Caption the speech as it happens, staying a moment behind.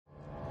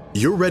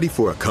You're ready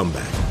for a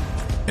comeback.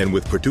 And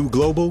with Purdue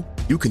Global,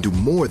 you can do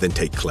more than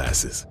take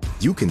classes.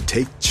 You can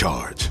take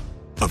charge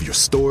of your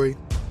story,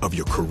 of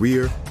your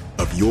career,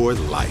 of your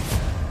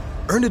life.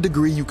 Earn a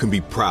degree you can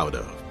be proud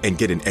of and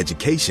get an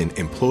education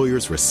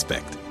employers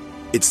respect.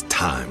 It's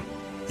time,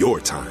 your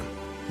time,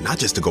 not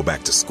just to go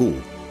back to school,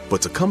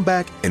 but to come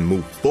back and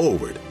move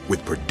forward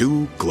with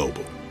Purdue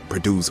Global,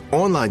 Purdue's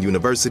online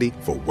university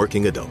for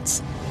working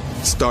adults.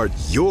 Start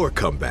your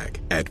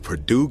comeback at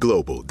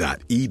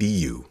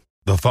purdueglobal.edu.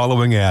 The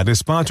following ad is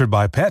sponsored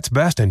by Pets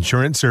Best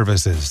Insurance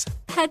Services.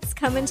 Pets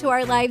come into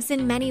our lives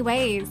in many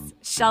ways.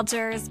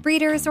 Shelters,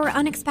 breeders, or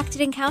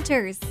unexpected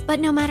encounters. But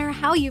no matter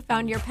how you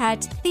found your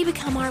pet, they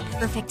become our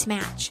perfect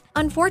match.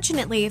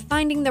 Unfortunately,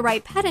 finding the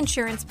right pet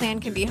insurance plan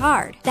can be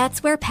hard.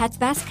 That's where Pets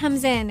Best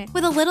comes in.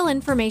 With a little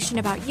information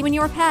about you and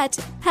your pet,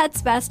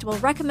 Pets Best will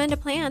recommend a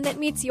plan that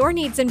meets your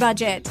needs and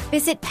budget.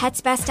 Visit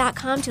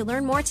PetsBest.com to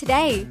learn more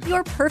today.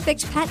 Your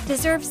perfect pet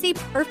deserves the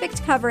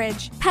perfect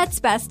coverage.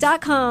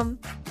 PetsBest.com.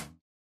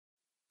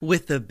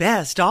 With the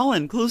best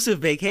all-inclusive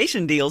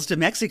vacation deals to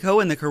Mexico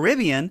and the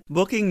Caribbean,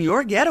 booking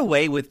your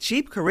getaway with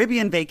Cheap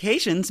Caribbean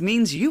Vacations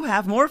means you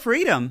have more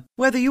freedom.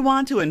 Whether you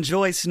want to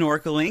enjoy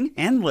snorkeling,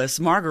 endless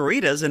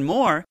margaritas, and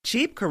more,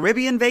 Cheap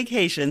Caribbean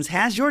Vacations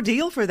has your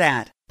deal for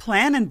that.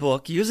 Plan and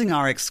book using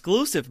our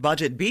exclusive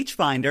budget beach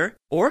finder,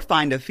 or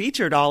find a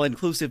featured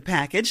all-inclusive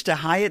package to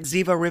Hyatt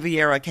Ziva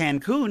Riviera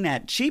Cancun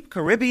at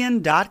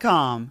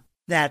cheapcaribbean.com.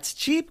 That's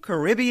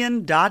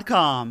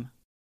cheapcaribbean.com.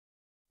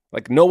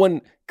 Like, no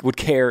one would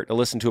care to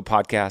listen to a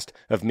podcast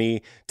of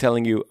me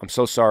telling you, I'm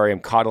so sorry, I'm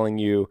coddling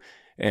you,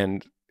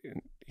 and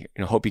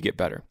hope you get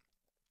better.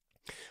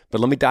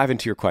 But let me dive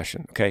into your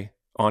question, okay?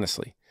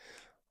 Honestly.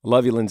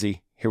 Love you,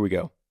 Lindsay. Here we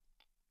go.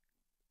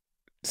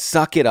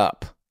 Suck it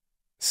up.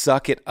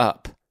 Suck it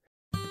up.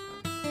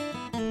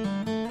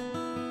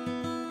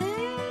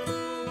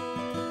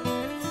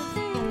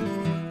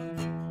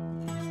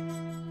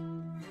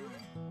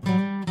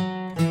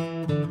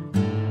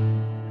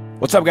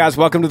 What's up, guys?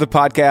 Welcome to the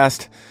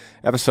podcast,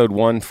 episode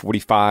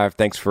 145.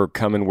 Thanks for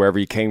coming wherever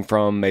you came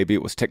from. Maybe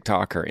it was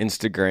TikTok or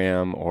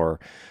Instagram,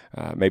 or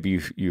maybe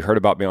you heard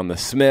about me on The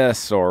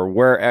Smiths, or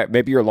where.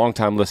 Maybe you're a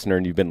longtime listener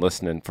and you've been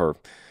listening for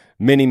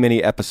many,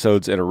 many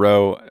episodes in a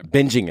row,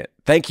 binging it.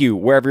 Thank you,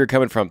 wherever you're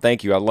coming from.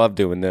 Thank you. I love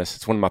doing this.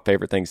 It's one of my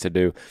favorite things to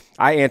do.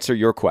 I answer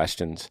your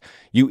questions.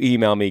 You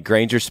email me,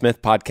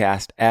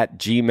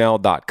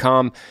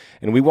 grangersmithpodcast@gmail.com,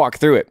 and we walk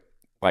through it.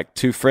 Like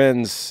two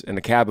friends in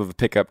the cab of a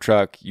pickup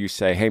truck, you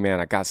say, hey man,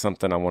 I got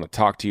something I want to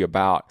talk to you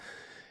about,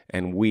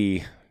 and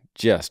we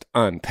just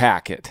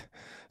unpack it.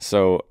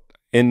 So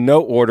in no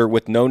order,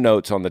 with no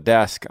notes on the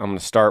desk, I'm going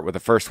to start with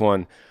the first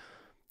one.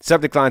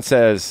 Subject line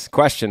says,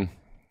 question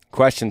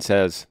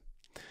says,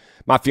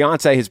 my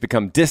fiance has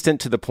become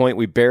distant to the point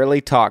we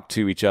barely talk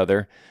to each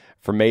other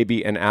for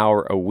maybe an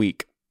hour a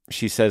week.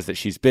 She says that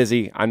she's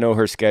busy. I know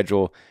her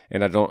schedule,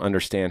 and I don't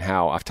understand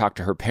how. I've talked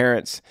to her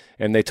parents,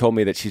 and they told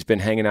me that she's been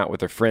hanging out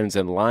with her friends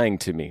and lying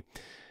to me.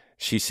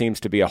 She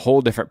seems to be a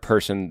whole different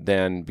person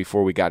than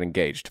before we got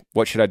engaged.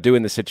 What should I do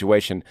in this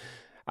situation?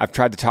 I've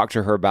tried to talk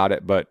to her about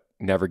it, but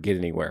never get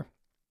anywhere.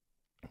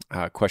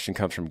 Question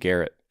comes from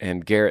Garrett.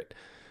 And Garrett,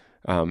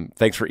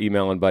 thanks for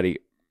emailing, buddy.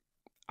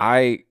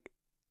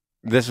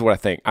 This is what I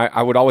think.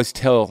 I would always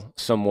tell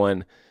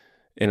someone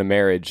in a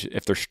marriage,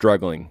 if they're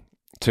struggling,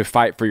 to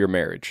fight for your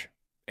marriage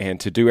and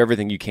to do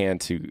everything you can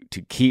to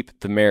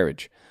keep the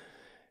marriage.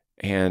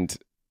 And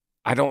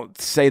I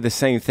don't say the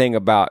same thing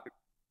about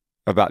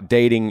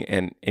dating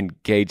and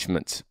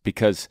engagements,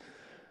 because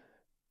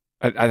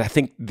I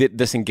think that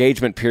this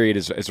engagement period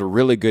is a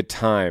really good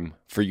time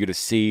for you to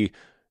see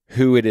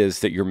who it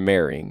is that you're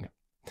marrying.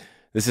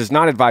 This is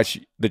not advice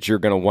that you're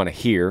going to want to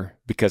hear,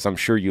 because I'm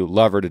sure you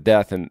love her to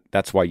death and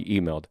that's why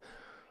you emailed.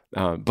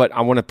 But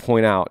I want to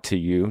point out to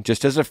you,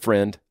 just as a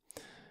friend,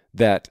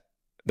 that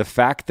the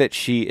fact that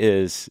she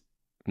is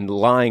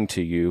lying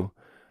to you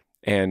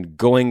and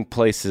going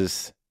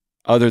places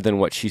other than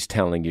what she's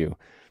telling you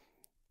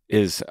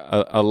is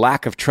a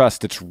lack of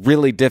trust that's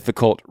really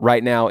difficult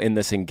right now in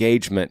this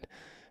engagement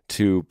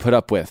to put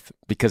up with,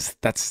 because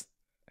that's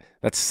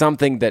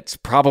something that's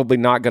probably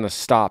not going to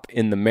stop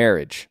in the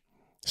marriage.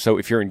 So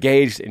if you're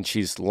engaged and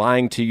she's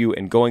lying to you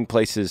and going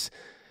places,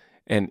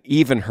 and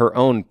even her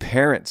own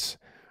parents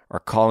are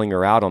calling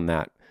her out on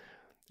that,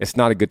 it's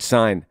not a good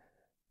sign.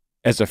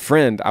 As a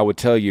friend, I would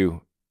tell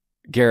you,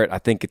 Garrett, I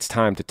think it's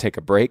time to take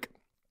a break.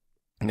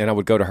 And then I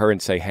would go to her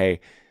and say, hey,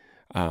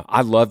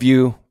 I love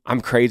you.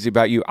 I'm crazy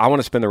about you. I want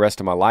to spend the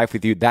rest of my life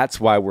with you. That's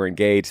why we're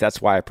engaged.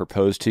 That's why I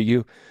proposed to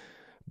you.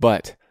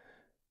 But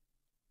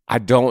I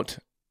don't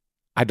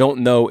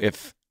know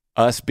if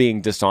us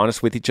being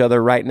dishonest with each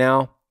other right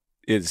now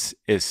is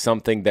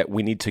something that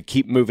we need to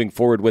keep moving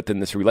forward with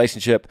in this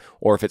relationship,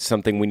 or if it's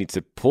something we need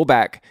to pull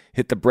back,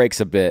 hit the brakes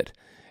a bit,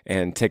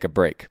 and take a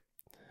break.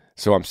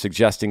 So I'm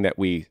suggesting that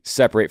we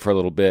separate for a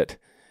little bit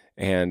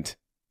and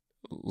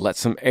let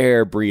some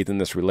air breathe in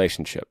this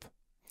relationship.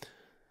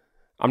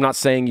 I'm not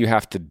saying you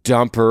have to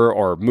dump her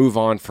or move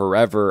on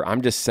forever.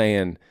 I'm just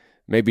saying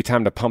Maybe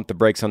time to pump the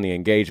brakes on the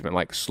engagement,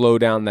 like slow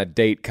down that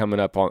date coming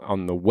up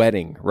on the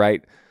wedding,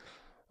 right?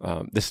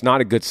 This is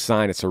not a good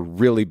sign. It's a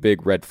really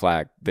big red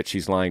flag that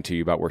she's lying to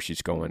you about where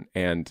she's going.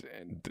 And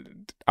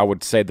I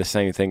would say the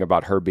same thing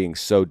about her being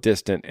so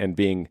distant and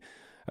being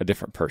a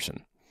different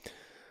person.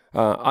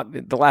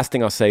 The last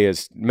thing I'll say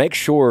is make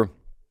sure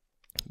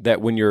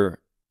that when you're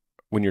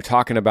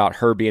talking about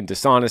her being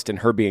dishonest and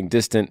her being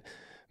distant,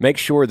 make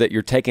sure that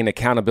you're taking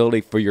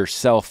accountability for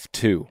yourself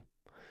too,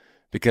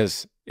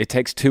 because it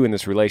takes two in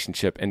this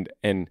relationship,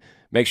 and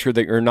make sure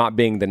that you're not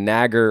being the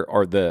nagger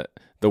or the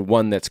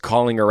one that's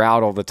calling her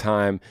out all the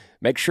time.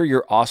 Make sure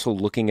you're also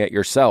looking at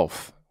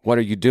yourself. What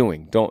are you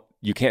doing?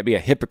 You can't be a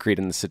hypocrite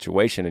in the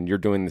situation and you're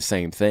doing the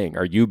same thing.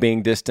 Are you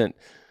being distant?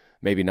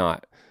 Maybe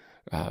not.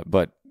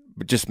 But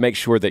just make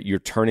sure that you're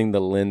turning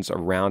the lens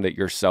around at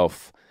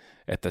yourself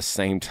at the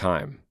same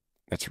time.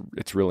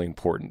 It's really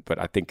important. But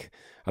I think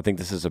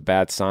this is a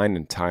bad sign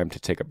and time to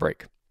take a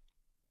break.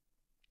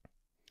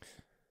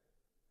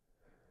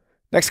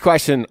 Next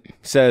question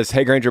says,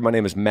 "Hey Granger, my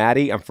name is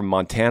Maddie. I'm from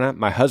Montana.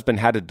 My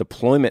husband had a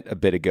deployment a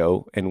bit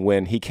ago, and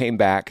when he came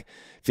back,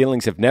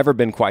 feelings have never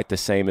been quite the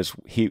same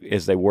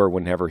as they were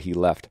whenever he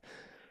left.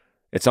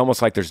 It's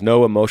almost like there's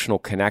no emotional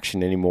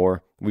connection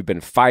anymore. We've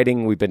been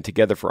fighting. We've been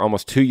together for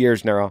almost 2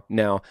 years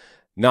now.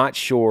 Not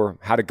sure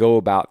how to go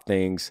about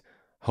things.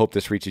 Hope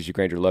this reaches you,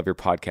 Granger. Love your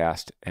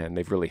podcast, and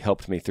they've really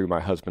helped me through my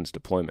husband's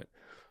deployment."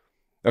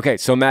 Okay,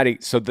 so Maddie,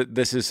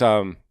 this is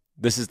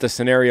the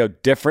scenario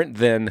different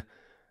than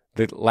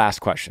the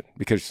last question.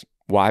 Because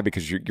why?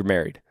 Because you're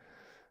married.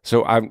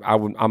 So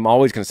I'm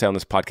always going to say on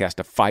this podcast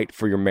to fight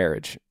for your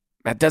marriage.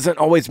 That doesn't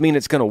always mean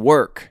it's going to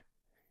work,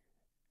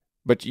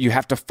 but you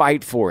have to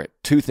fight for it,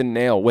 tooth and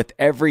nail, with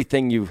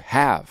everything you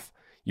have.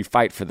 You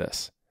fight for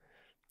this.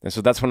 And so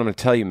that's what I'm going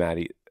to tell you,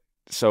 Maddie.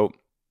 So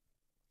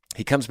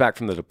he comes back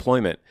from the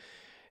deployment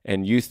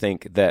and you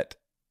think that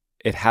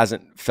it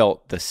hasn't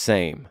felt the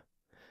same.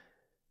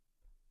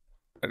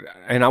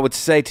 And I would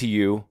say to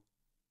you,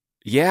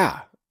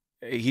 yeah,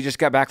 he just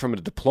got back from a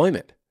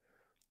deployment.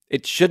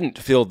 It shouldn't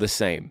feel the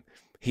same.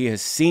 He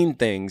has seen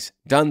things,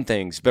 done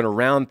things, been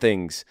around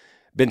things,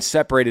 been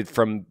separated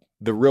from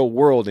the real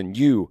world and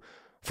you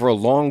for a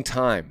long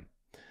time.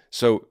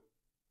 So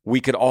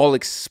we could all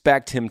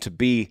expect him to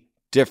be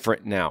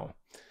different now.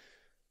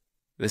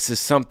 This is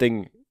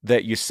something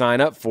that you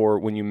sign up for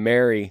when you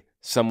marry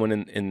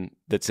someone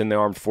that's in the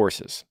armed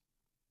forces.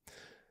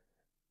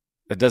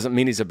 That doesn't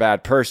mean he's a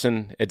bad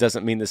person. It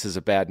doesn't mean this is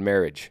a bad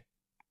marriage,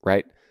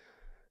 right?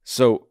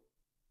 So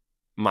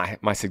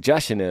my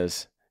suggestion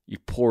is you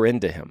pour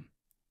into him.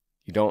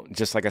 You don't,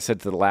 just like I said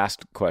to the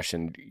last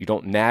question, you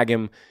don't nag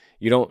him.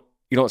 You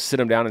don't sit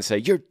him down and say,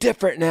 "You're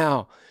different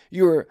now.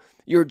 You're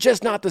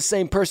just not the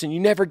same person. You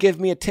never give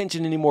me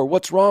attention anymore.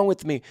 What's wrong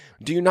with me?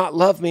 Do you not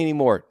love me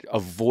anymore?"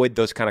 Avoid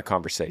those kind of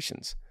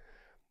conversations.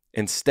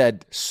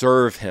 Instead,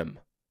 serve him.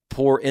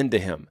 Pour into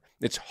him.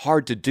 It's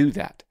hard to do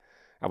that.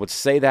 I would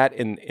say that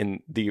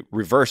in the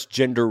reverse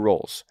gender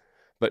roles,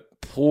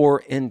 but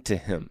pour into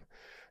him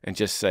and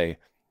just say,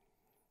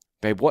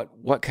 "Babe,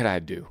 what could I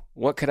do?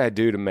 What could I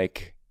do to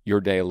make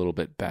your day a little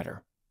bit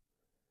better?"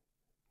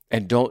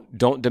 And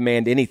don't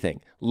demand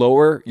anything.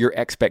 Lower your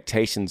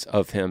expectations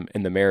of him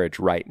in the marriage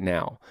right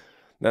now.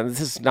 Now, this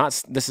is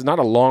not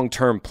a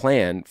long-term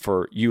plan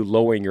for you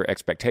lowering your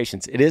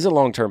expectations. It is a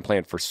long-term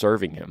plan for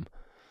serving him,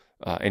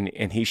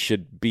 and he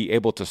should be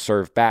able to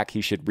serve back.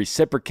 He should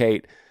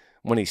reciprocate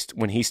when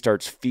he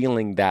starts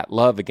feeling that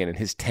love again, and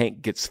his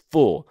tank gets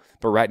full.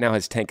 But right now,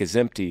 his tank is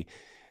empty,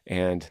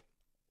 and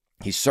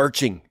he's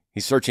searching.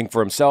 He's searching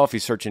for himself.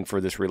 He's searching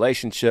for this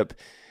relationship.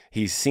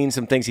 He's seen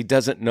some things. He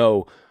doesn't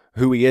know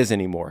who he is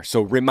anymore.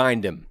 So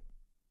remind him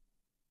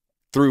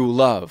through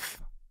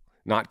love,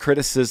 not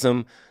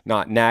criticism,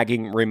 not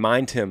nagging.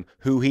 Remind him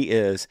who he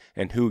is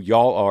and who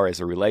y'all are as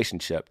a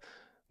relationship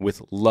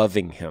with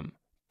loving him,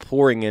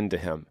 pouring into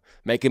him,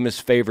 make him his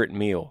favorite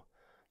meal.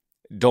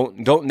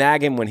 Don't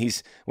nag him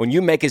when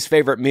you make his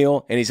favorite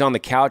meal and he's on the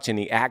couch and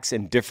he acts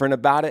indifferent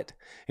about it.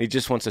 And he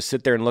just wants to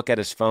sit there and look at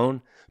his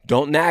phone.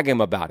 Don't nag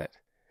him about it.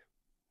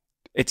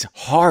 It's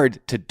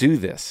hard to do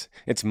this.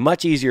 It's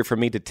much easier for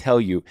me to tell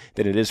you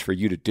than it is for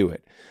you to do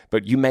it.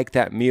 But you make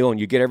that meal and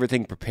you get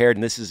everything prepared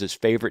and this is his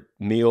favorite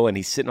meal and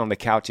he's sitting on the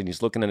couch and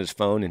he's looking at his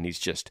phone and he's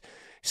just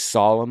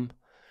solemn.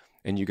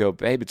 And you go,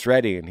 "Babe, it's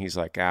ready." And he's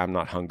like, "I'm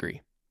not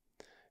hungry."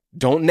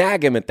 Don't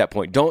nag him at that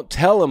point. Don't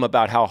tell him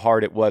about how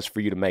hard it was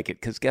for you to make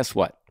it, because guess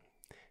what?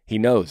 He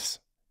knows.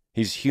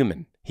 He's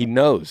human. He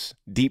knows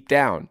deep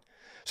down.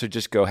 So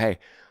just go, "Hey,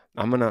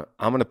 I'm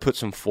gonna put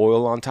some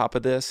foil on top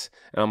of this,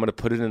 and I'm gonna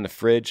put it in the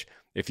fridge.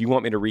 If you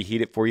want me to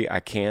reheat it for you, I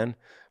can.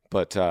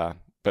 But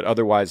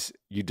otherwise,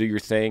 you do your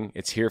thing.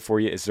 It's here for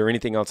you. Is there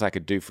anything else I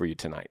could do for you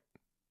tonight?"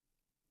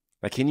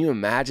 Like, can you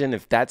imagine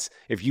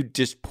if you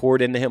just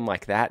poured into him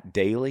like that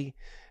daily?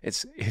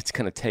 It's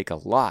gonna take a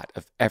lot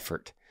of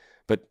effort.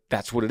 But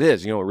that's what it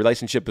is. A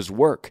relationship is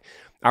work.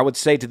 I would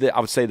say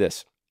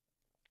this.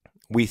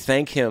 We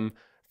thank him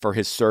for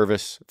his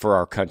service for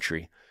our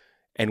country.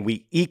 And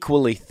we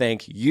equally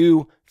thank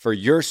you for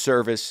your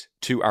service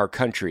to our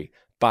country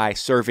by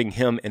serving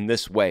him in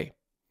this way.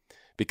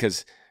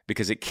 Because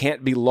it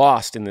can't be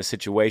lost in this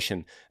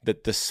situation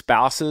that the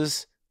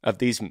spouses of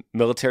these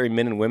military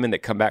men and women that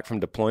come back from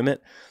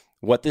deployment,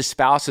 what the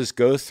spouses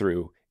go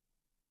through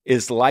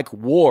is like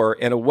war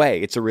in a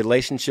way. It's a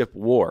relationship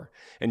war,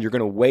 and you're going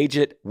to wage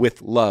it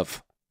with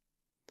love.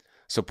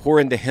 So pour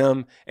into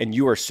him, and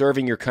you are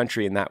serving your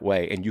country in that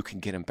way, and you can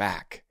get him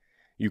back.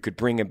 You could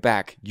bring him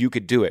back. You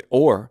could do it,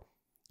 or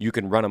you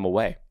can run him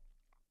away.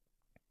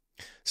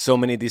 So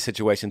many of these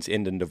situations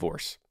end in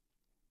divorce.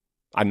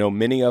 I know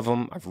many of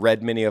them. I've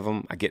read many of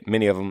them. I get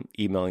many of them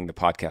emailing the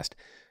podcast.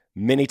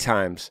 Many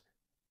times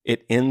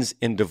it ends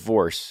in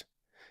divorce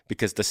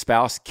because the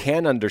spouse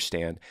can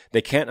understand.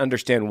 They can't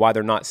understand why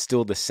they're not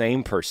still the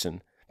same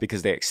person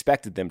because they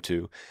expected them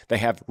to. They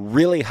have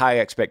really high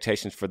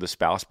expectations for the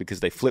spouse because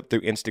they flip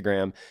through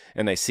Instagram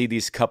and they see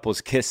these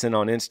couples kissing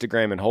on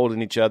Instagram and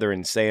holding each other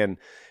and saying,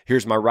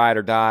 here's my ride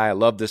or die. I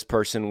love this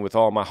person with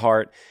all my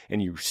heart.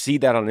 And you see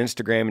that on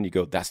Instagram and you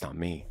go, that's not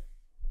me.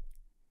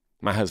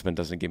 My husband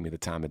doesn't give me the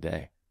time of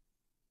day.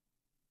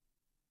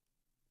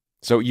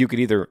 So you could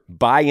either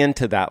buy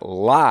into that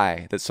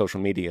lie that social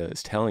media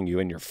is telling you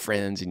and your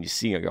friends, and you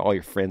see all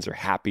your friends are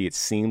happy, it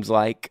seems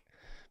like,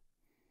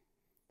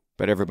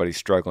 but everybody's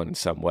struggling in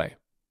some way.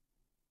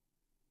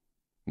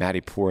 Maddie,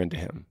 pour into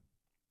him.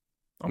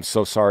 I'm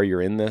so sorry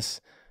you're in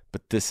this,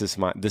 but this is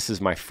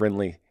my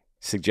friendly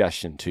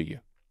suggestion to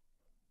you.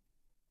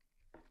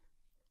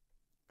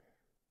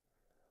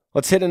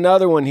 Let's hit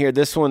another one here.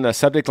 This one, the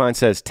subject line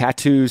says,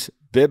 tattoos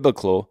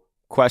biblical, ?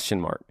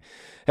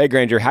 Hey,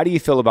 Granger, how do you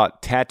feel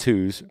about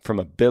tattoos from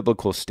a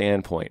biblical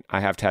standpoint?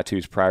 I have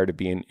tattoos prior to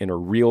being in a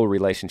real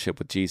relationship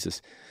with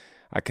Jesus.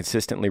 I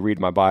consistently read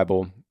my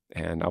Bible,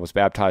 and I was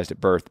baptized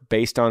at birth.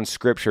 Based on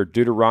Scripture,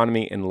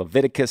 Deuteronomy and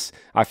Leviticus,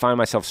 I find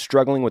myself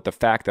struggling with the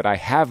fact that I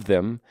have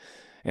them,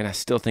 and I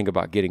still think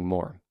about getting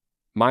more.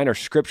 Mine are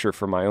Scripture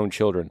for my own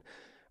children.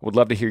 Would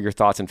love to hear your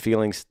thoughts and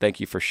feelings. Thank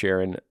you for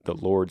sharing the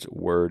Lord's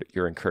word,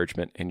 your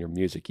encouragement, and your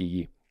music.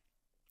 Yee.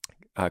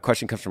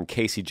 Question comes from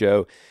Casey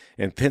Joe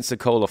in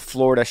Pensacola,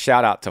 Florida.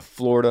 Shout out to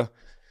Florida,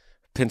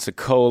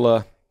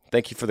 Pensacola.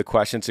 Thank you for the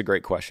question. It's a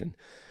great question.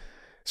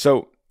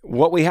 So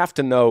what we have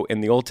to know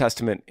in the Old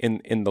Testament,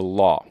 in the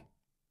law,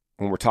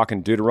 when we're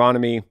talking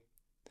Deuteronomy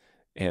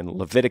and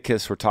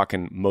Leviticus, we're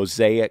talking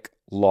Mosaic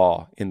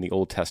law in the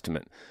Old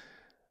Testament.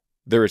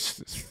 There's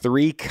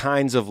three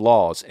kinds of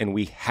laws, and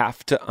we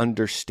have to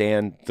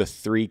understand the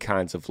three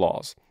kinds of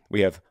laws.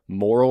 We have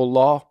moral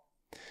law,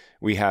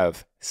 we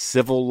have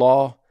civil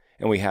law,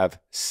 and we have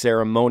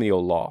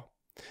ceremonial law.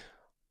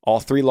 All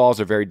three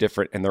laws are very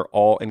different, and they're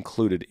all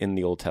included in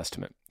the Old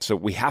Testament. So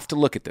we have to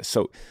look at this.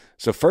 So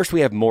first we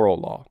have moral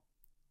law.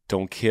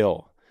 Don't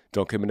kill,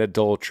 don't commit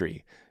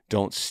adultery,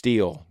 don't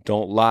steal,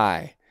 don't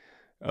lie,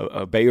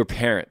 obey your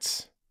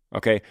parents,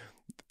 okay?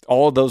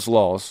 All of those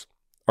laws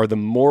are the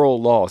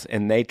moral laws,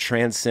 and they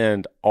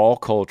transcend all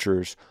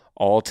cultures,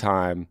 all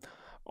time,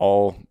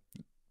 all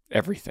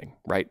everything,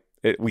 right?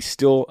 We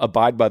still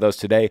abide by those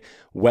today,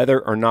 whether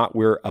or not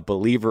we're a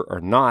believer or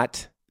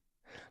not.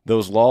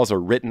 Those laws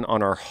are written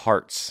on our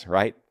hearts,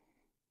 right?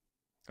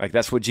 Like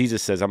that's what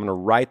Jesus says, I'm going to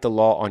write the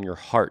law on your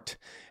heart.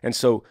 And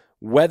so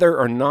whether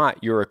or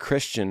not you're a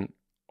Christian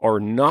or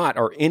not,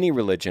 or any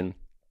religion,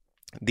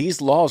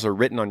 these laws are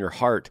written on your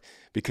heart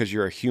because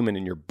you're a human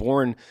and you're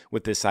born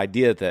with this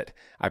idea that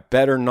I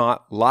better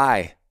not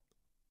lie.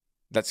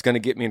 That's going to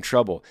get me in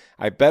trouble.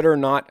 I better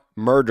not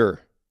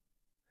murder.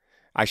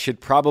 I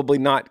should probably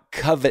not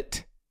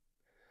covet.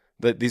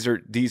 But these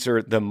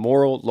are the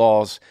moral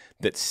laws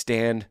that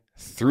stand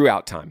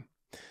throughout time.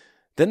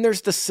 Then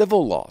there's the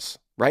civil laws,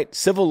 right?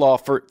 Civil law,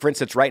 for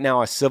instance, right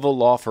now, a civil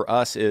law for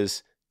us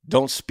is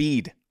don't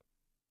speed.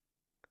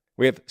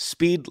 We have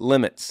speed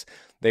limits.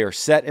 They are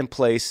set in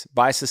place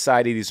by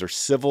society. These are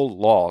civil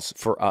laws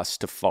for us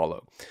to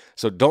follow.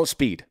 So don't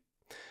speed.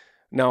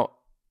 Now,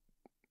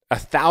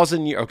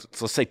 1,000 years,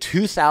 let's say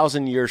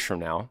 2,000 years from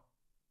now,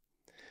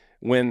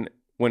 when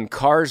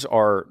cars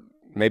are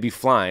maybe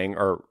flying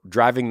or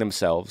driving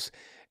themselves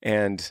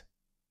and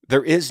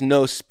there is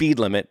no speed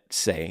limit,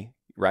 say,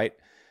 right?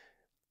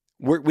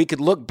 We could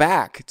look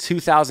back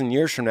 2,000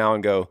 years from now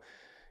and go,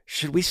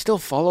 should we still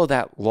follow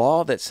that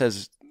law that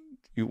says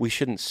we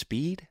shouldn't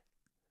speed?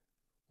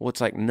 Well, it's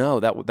like, no,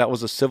 that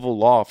was a civil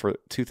law for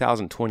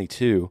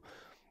 2022.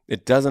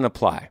 It doesn't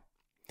apply.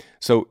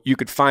 So you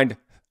could find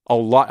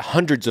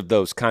hundreds of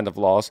those kind of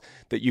laws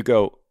that you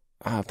go,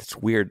 that's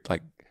weird.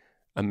 Like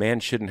a man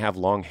shouldn't have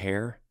long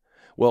hair.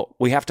 Well,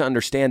 we have to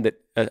understand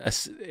that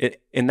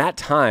in that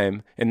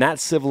time, in that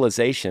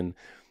civilization,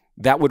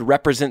 that would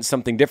represent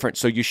something different.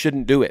 So you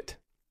shouldn't do it.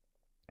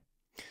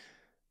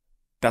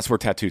 That's where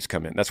tattoos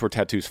come in. That's where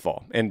tattoos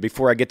fall. And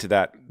before I get to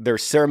that,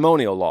 there's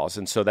ceremonial laws.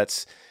 And so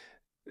that's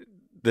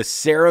the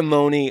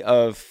ceremony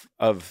of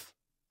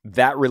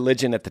that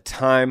religion at the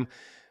time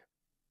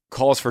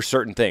calls for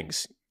certain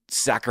things.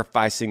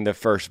 Sacrificing the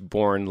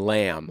firstborn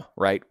lamb,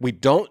 right? We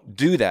don't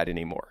do that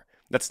anymore.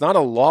 That's not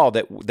a law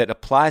that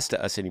applies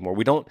to us anymore.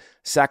 We don't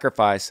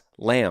sacrifice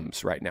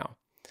lambs right now.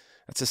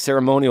 That's a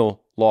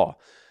ceremonial law.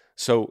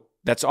 So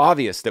that's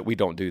obvious that we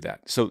don't do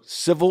that. So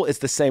civil is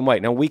the same way.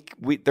 Now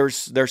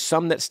there's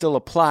some that still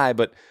apply,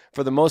 but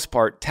for the most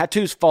part,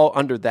 tattoos fall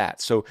under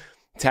that. So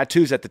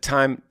tattoos at the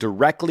time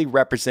directly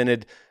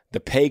represented the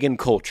pagan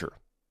culture.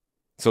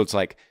 So it's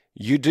like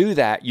you do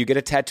that, you get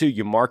a tattoo,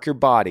 you mark your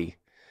body,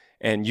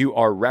 and you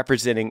are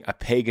representing a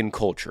pagan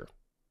culture.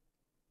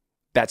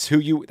 That's who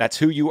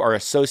you are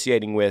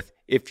associating with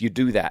if you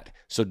do that.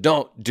 So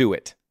don't do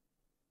it.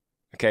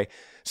 Okay?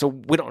 So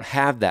we don't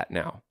have that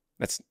now.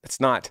 That's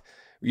not,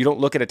 you don't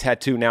look at a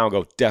tattoo now and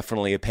go,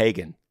 definitely a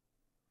pagan.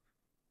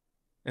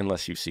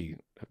 Unless you see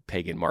a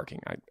pagan marking.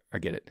 I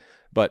get it.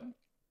 But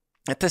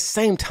at the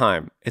same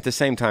time,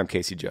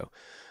 Casey Joe,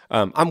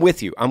 I'm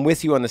with you. I'm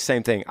with you on the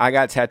same thing. I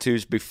got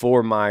tattoos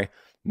before my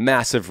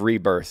massive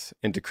rebirth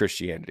into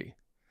Christianity.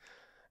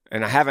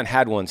 And I haven't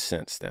had one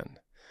since then.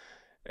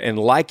 And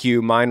like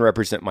you, mine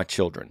represent my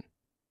children.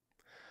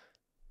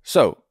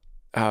 So,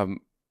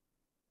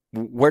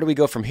 where do we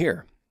go from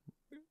here?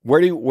 Where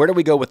do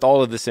we go with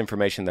all of this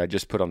information that I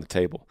just put on the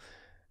table?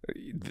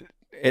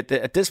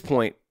 At this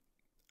point,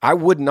 I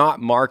would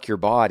not mark your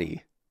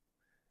body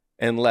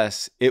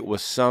unless it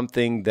was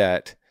something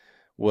that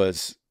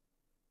was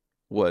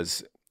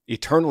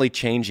eternally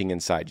changing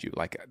inside you.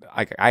 Like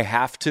I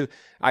have to.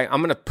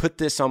 I'm going to put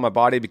this on my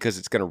body because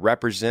it's going to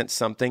represent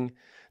something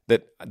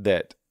that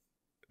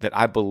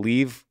I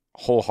believe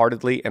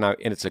wholeheartedly, and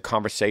it's a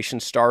conversation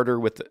starter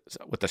with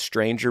a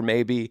stranger,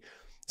 maybe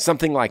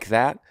something like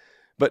that.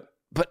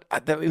 But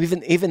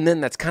even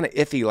then, that's kind of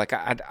iffy. Like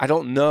I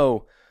don't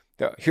know.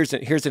 Here's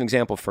an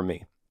example for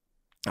me.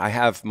 I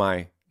have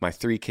my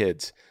 3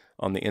 kids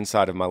on the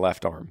inside of my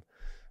left arm,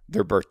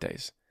 their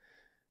birthdays,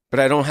 but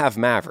I don't have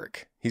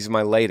Maverick. He's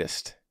my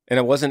latest, and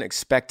I wasn't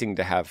expecting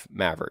to have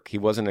Maverick. He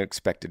wasn't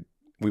expected.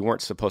 We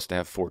weren't supposed to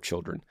have 4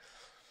 children.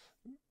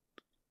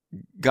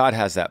 God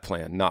has that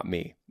plan, not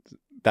me.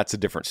 That's a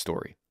different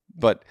story.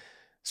 But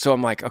so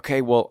I'm like,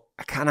 okay, well,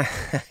 I kind of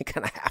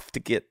have to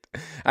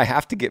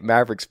get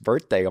Maverick's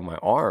birthday on my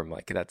arm.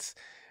 Like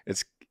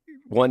it's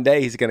one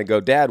day he's going to go,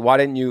 Dad, why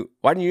didn't you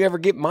ever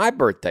get my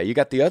birthday? You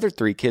got the other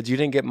 3 kids, you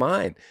didn't get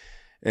mine.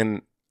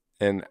 And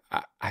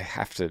I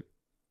have to,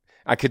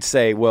 I could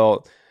say,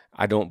 well,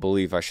 I don't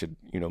believe I should,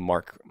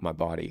 mark my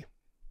body.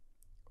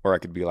 Or I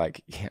could be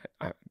like, yeah,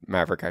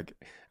 Maverick,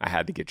 I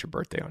had to get your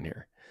birthday on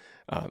here.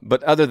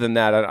 But other than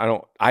that,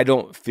 I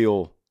don't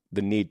feel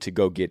the need to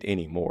go get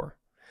any more.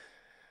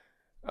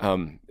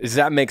 Does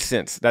that make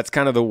sense? That's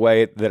kind of the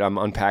way that I'm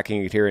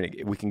unpacking it here,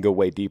 and we can go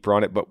way deeper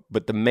on it.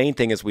 But the main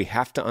thing is we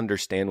have to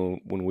understand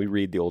when we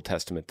read the Old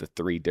Testament, the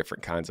 3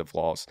 different kinds of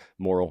laws: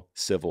 moral,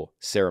 civil,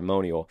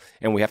 ceremonial,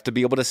 and we have to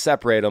be able to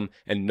separate them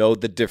and know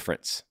the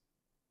difference.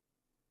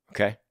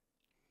 Okay?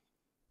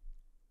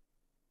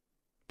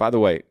 By the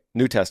way,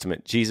 New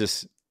Testament,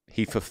 Jesus,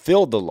 he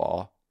fulfilled the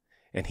law,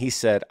 and he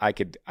said, I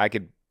could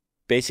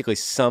basically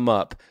sum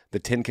up the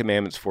 10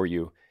 commandments for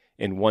you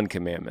in one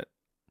commandment.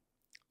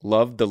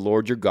 Love the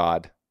Lord your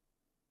God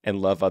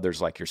and love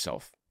others like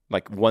yourself.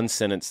 Like one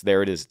sentence,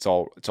 there it is. It's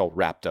all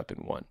wrapped up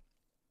in one.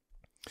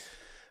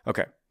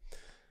 Okay.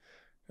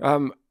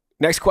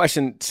 Next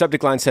question,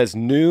 subject line says,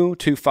 new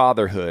to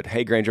fatherhood.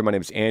 Hey, Granger, my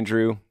name is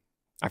Andrew.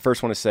 I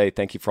first want to say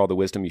thank you for all the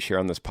wisdom you share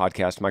on this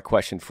podcast. My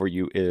question for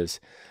you is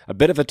a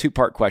bit of a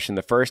 2-part question.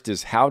 The first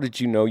is, how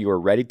did you know you were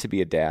ready to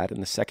be a dad?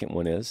 And the second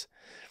one is,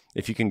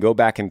 if you can go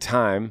back in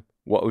time,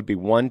 what would be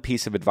one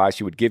piece of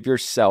advice you would give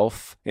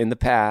yourself in the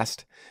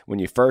past when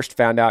you first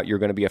found out you're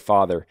going to be a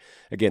father?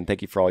 Again,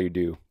 thank you for all you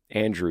do.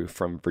 Andrew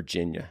from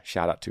Virginia.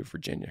 Shout out to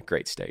Virginia.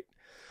 Great state.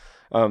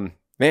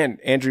 Man,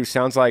 Andrew,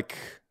 sounds like,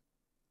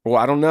 well,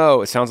 I don't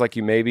know. It sounds like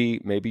you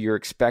maybe you're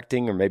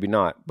expecting or maybe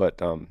not.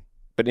 But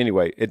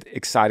anyway,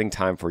 exciting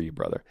time for you,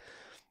 brother.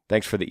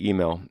 Thanks for the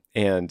email.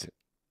 And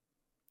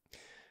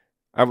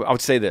I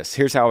would say this.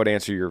 Here's how I would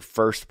answer your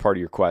first part of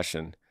your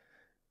question.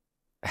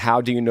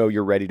 How do you know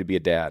you're ready to be a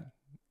dad?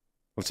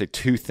 I would say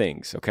 2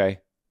 things,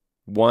 okay?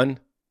 1,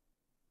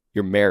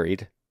 you're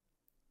married.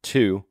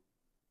 2,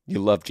 you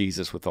love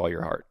Jesus with all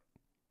your heart.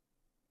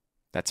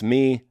 That's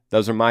me.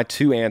 Those are my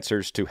 2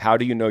 answers to how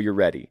do you know you're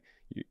ready.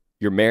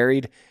 You're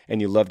married and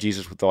you love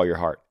Jesus with all your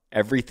heart.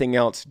 Everything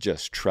else,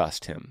 just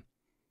trust him.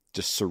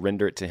 Just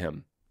surrender it to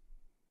him.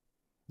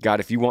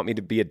 God, if you want me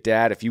to be a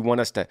dad, if you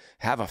want us to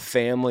have a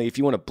family, if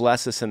you want to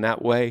bless us in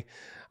that way,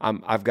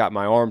 I've got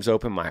my arms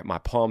open, my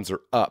palms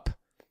are up.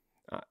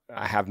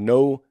 I have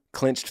no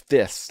clenched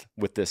fists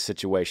with this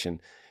situation.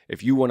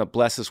 If you want to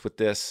bless us with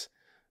this,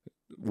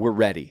 we're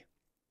ready.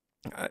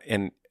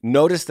 And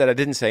notice that I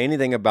didn't say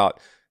anything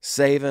about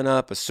saving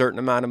up a certain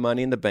amount of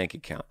money in the bank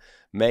account,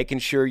 making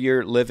sure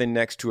you're living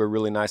next to a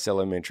really nice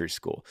elementary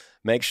school,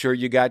 make sure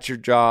you got your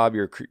job,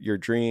 your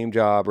dream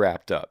job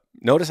wrapped up.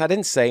 Notice I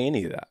didn't say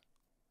any of that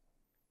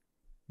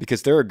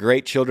because there are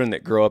great children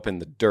that grow up in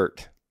the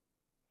dirt.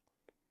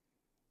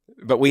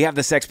 But we have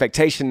this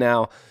expectation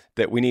now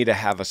that we need to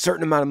have a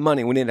certain amount of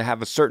money. We need to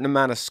have a certain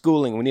amount of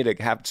schooling. We need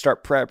to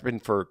start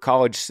prepping for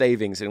college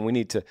savings, and we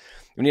need to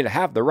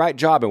have the right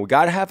job, and we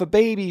got to have a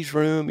baby's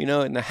room,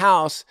 in the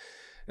house.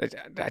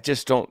 I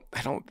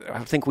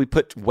think we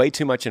put way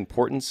too much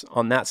importance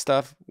on that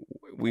stuff.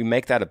 We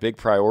make that a big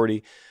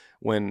priority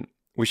when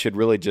we should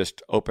really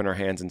just open our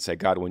hands and say,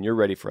 God, when you're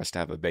ready for us to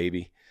have a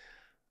baby,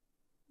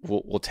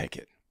 we'll take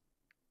it.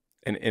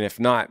 And if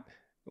not,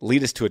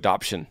 lead us to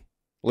adoption,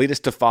 lead us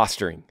to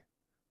fostering.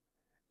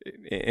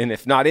 And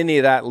if not any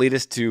of that, lead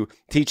us to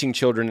teaching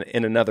children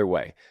in another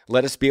way.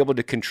 Let us be able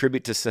to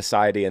contribute to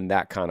society in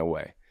that kind of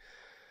way.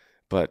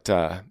 But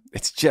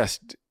it's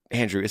just,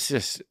 Andrew,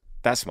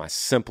 that's my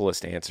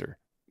simplest answer.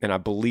 And I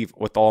believe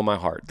with all my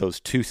heart, those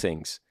two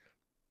things,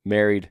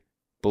 married,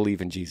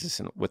 believe in Jesus,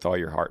 and with all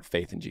your heart,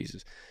 faith in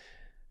Jesus.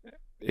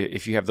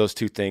 If you have those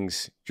two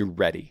things, you're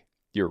ready.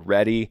 You're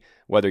ready,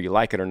 whether you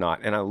like it or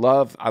not. And I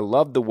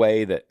love the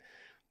way that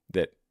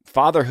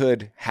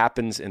fatherhood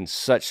happens in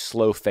such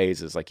slow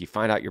phases. Like you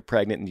find out you're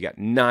pregnant and you got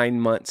 9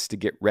 months to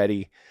get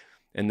ready.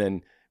 And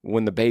then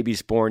when the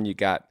baby's born, you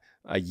got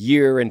a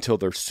year until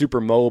they're super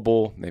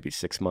mobile, maybe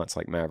 6 months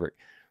like Maverick.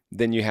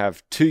 Then you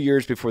have 2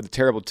 years before the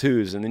terrible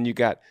twos. And then you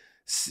got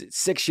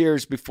 6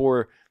 years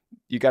before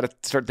you got to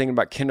start thinking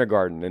about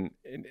kindergarten. And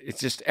it's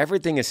just,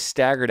 everything is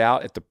staggered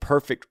out at the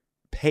perfect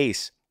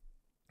pace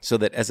so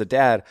that as a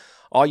dad,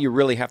 all you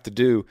really have to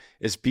do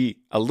is be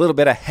a little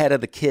bit ahead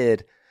of the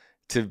kid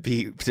to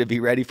be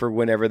ready for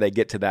whenever they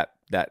get to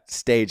that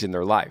stage in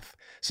their life.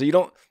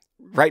 So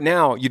right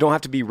now, you don't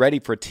have to be ready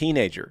for a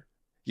teenager.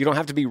 You don't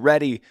have to be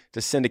ready to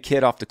send a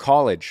kid off to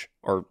college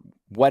or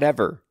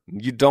whatever.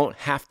 You don't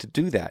have to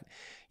do that.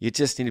 You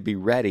just need to be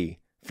ready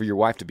for your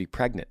wife to be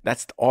pregnant.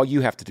 That's all you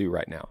have to do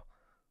right now.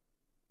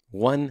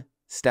 One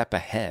step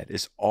ahead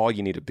is all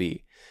you need to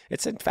be.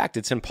 In fact,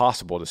 it's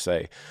impossible to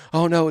say,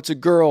 oh no, it's a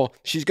girl,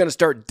 she's going to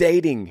start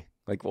dating.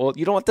 Like, well,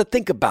 you don't have to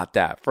think about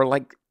that for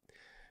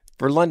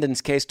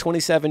London's case,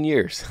 27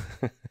 years.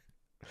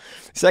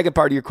 Second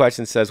part of your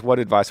question says, what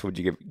advice would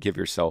you give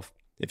yourself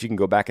if you can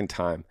go back in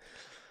time?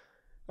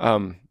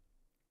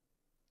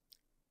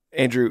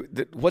 Andrew,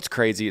 what's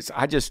crazy is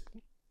I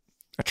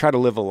try to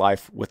live a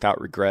life without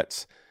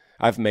regrets.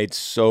 I've made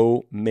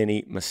so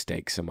many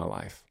mistakes in my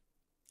life.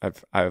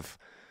 I've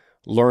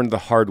learned the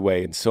hard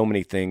way in so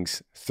many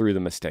things through the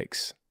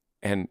mistakes.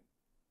 And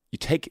you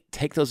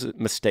take those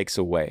mistakes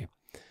away,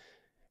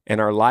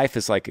 and our life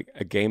is like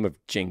a game of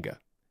Jenga.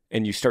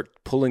 And you start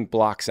pulling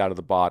blocks out of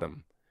the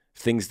bottom,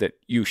 things that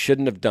you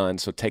shouldn't have done,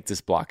 so take this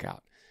block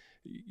out.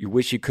 You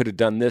wish you could have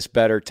done this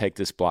better, take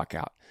this block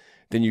out.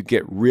 Then you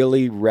get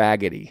really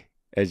raggedy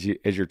as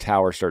your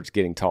tower starts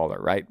getting taller,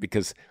 right?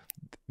 Because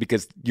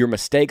your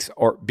mistakes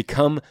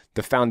become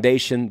the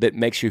foundation that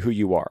makes you who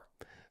you are.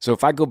 So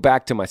if I go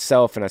back to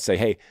myself and I say,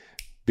 hey,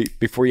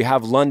 before you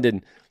have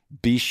London,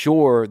 be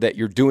sure that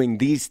you're doing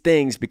these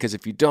things, because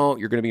if you don't,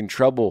 you're going to be in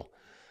trouble.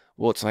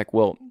 Well, it's like,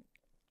 well,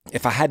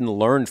 if I hadn't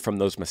learned from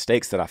those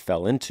mistakes that I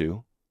fell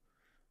into,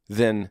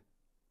 then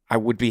I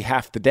would be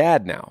half the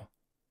dad now,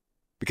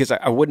 because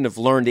I wouldn't have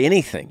learned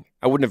anything.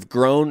 I wouldn't have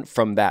grown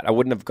from that. I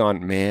wouldn't have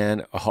gone,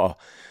 man,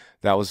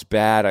 that was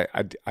bad.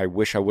 I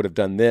wish I would have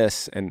done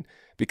this. And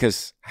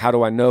because how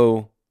do I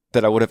know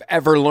that I would have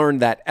ever learned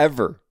that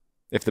ever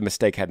if the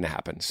mistake hadn't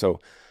happened?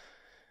 So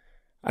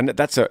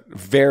that's a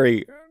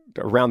very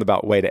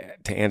roundabout way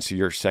to answer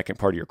your second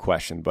part of your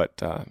question.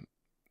 But I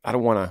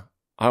don't want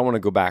to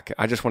go back.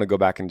 I just want to go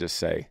back and just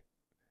say,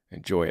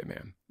 enjoy it,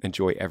 man.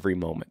 Enjoy every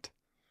moment.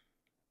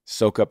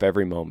 Soak up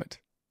every moment.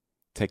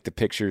 Take the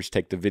pictures,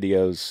 take the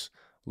videos,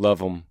 love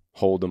them,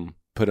 hold them,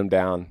 put them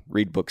down,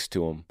 read books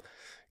to them,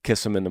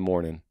 kiss them in the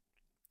morning,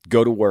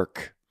 go to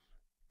work,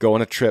 go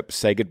on a trip,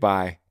 say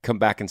goodbye, come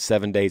back in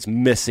 7 days,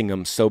 missing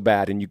them so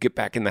bad, and you get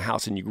back in the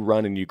house and you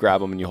run and you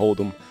grab them and you hold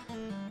them.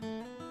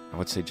 I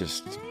would say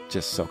just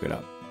soak it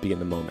up. Be in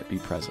the moment. Be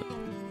present.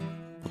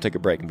 We'll take a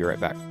break and be right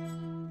back.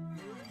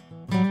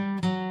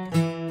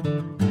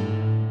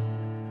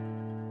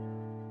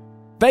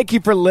 Thank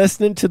you for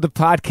listening to the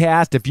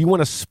podcast. If you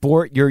want to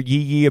sport your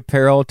Yee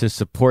apparel to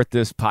support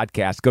this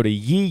podcast, go to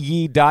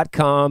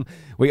yee.com.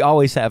 We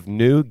always have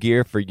new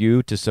gear for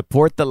you to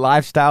support the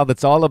lifestyle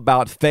that's all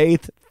about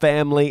faith,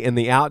 family, and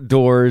the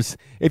outdoors.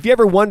 If you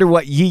ever wonder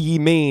what Yee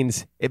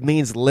means, it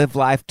means live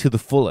life to the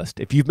fullest.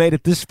 If you've made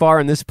it this far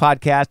in this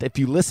podcast, if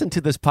you listen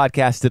to this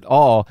podcast at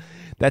all,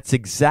 that's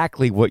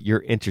exactly what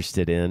you're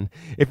interested in.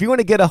 If you want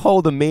to get a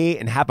hold of me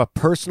and have a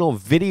personal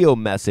video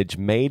message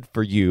made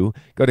for you,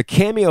 go to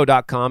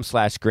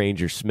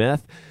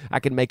cameo.com/GrangerSmith. I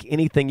can make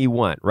anything you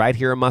want right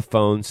here on my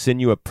phone,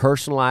 send you a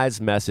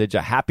personalized message,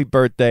 a happy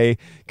birthday,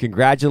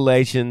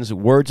 congratulations,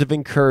 words of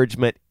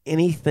encouragement,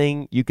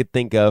 anything you could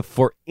think of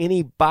for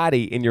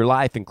anybody in your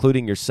life,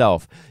 including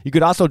yourself. You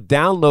could also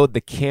download the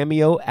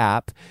Cameo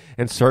app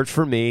and search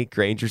for me,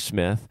 Granger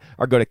Smith,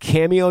 or go to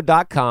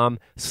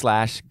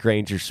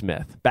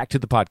cameo.com/GrangerSmith. Back to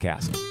the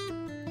podcast.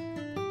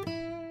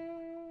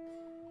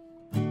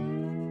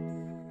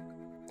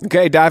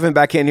 Okay, diving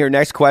back in here.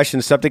 Next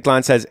question. Subject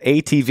line says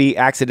ATV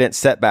accident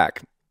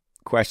setback.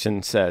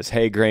 question says,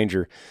 "Hey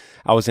Granger,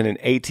 I was in an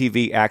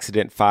ATV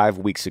accident 5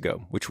 weeks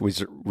ago, which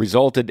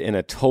resulted in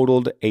a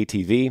totaled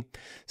ATV,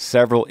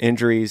 several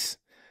injuries,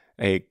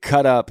 a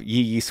cut up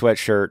yee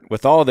sweatshirt.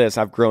 With all this,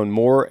 I've grown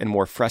more and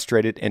more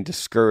frustrated and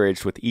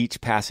discouraged with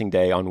each passing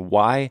day on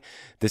why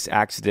this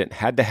accident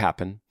had to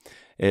happen,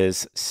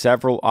 as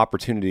several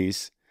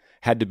opportunities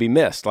had to be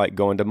missed, like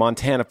going to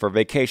Montana for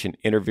vacation,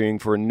 interviewing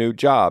for a new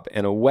job,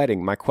 and a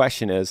wedding. My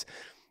question is,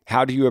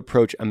 how do you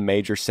approach a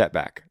major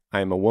setback?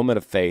 I am a woman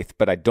of faith,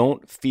 but I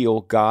don't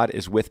feel God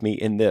is with me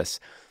in this.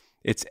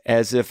 It's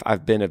as if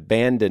I've been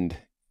abandoned.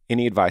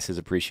 Any advice is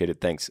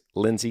appreciated. Thanks."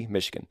 Lindsay,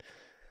 Michigan.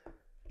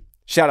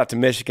 Shout out to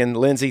Michigan.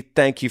 Lindsay,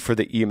 thank you for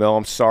the email.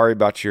 I'm sorry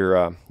about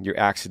your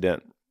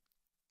accident.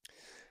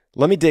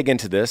 Let me dig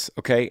into this,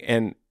 okay?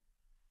 And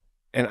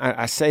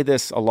I say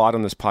this a lot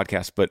on this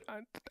podcast, but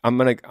I'm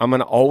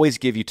gonna always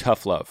give you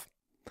tough love,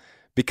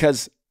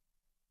 because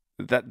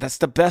that's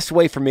the best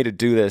way for me to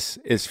do this,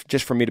 is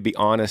just for me to be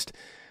honest.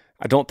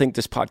 I don't think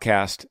this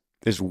podcast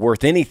is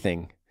worth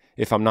anything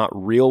if I'm not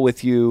real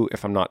with you,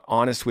 if I'm not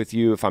honest with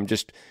you, if I'm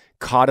just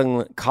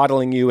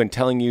coddling you and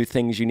telling you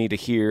things you need to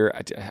hear.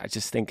 I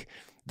just think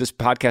this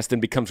podcast then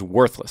becomes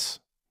worthless.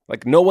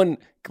 Like, no one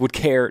would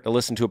care to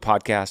listen to a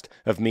podcast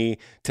of me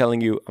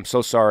telling you, I'm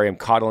so sorry, I'm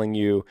coddling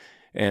you,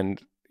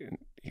 and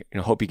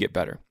hope you get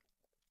better.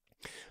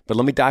 But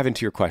let me dive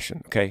into your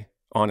question, okay?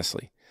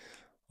 Honestly.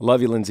 I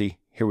love you, Lindsay.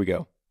 Here we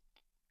go.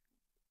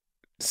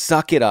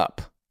 Suck it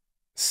up.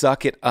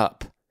 Suck it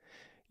up.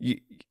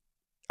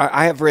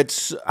 I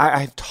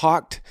have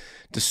talked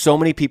to so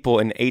many people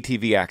in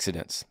ATV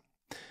accidents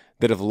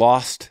that have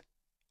lost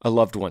a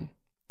loved one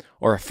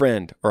or a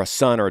friend or a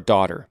son or a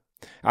daughter.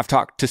 I've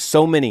talked to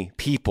so many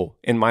people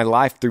in my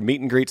life through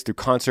meet and greets, through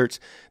concerts,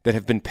 that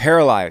have been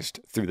paralyzed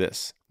through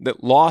this,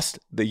 that lost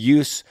the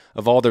use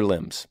of all their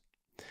limbs.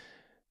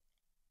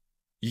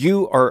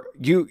 You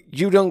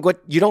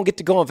don't get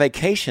to go on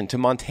vacation to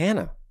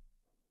Montana.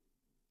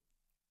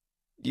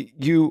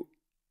 You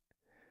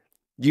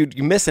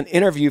miss an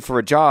interview for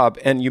a job,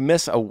 and you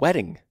miss a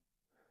wedding.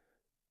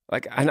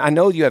 Like, I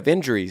know you have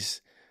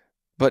injuries,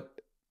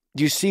 but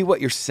you see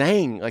what you're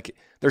saying? Like,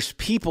 there's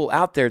people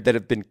out there that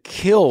have been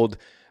killed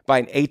by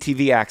an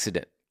ATV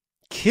accident.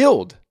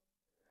 Killed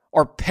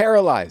or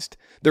paralyzed.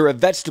 They're a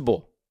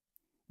vegetable.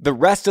 The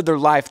rest of their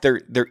life,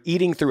 they're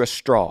eating through a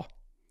straw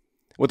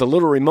with a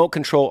little remote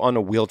control on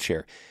a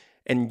wheelchair.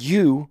 And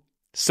you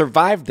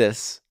survived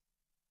this,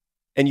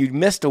 and you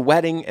missed a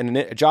wedding and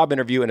a job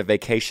interview and a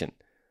vacation.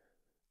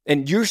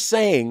 And you're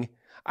saying,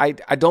 I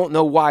don't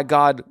know why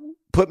God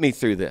put me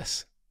through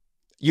this.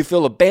 You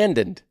feel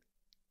abandoned.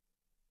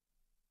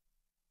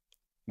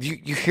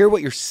 You hear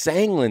what you're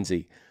saying,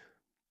 Lindsay.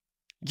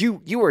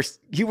 You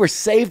were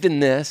saved in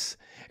this,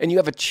 and you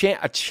have a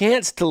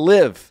chance to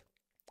live,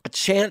 a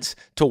chance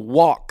to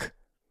walk.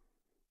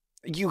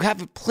 You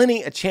have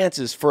plenty of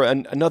chances for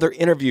another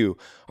interview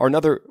or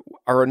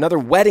another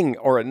wedding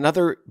or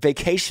another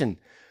vacation.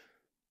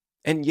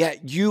 And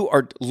yet you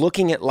are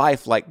looking at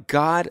life like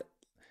God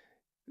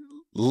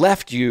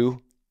left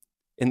you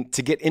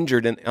to get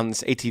injured on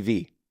this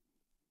ATV.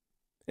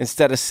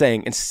 Instead of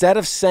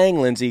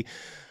saying, Lindsay,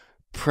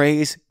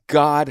 praise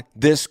God,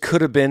 this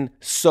could have been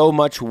so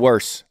much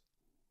worse.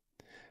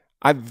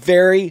 I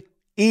very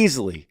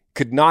easily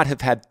could not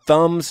have had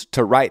thumbs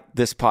to write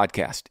this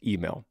podcast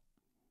email.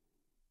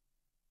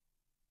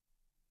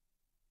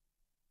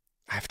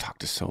 I've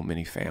talked to so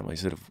many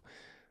families that have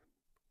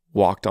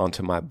walked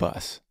onto my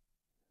bus.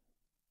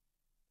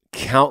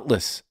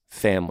 Countless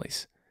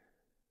families.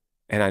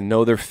 And I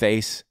know their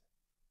face.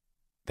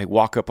 They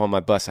walk up on my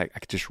bus. I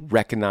could just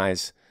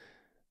recognize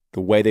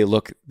the way they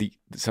look.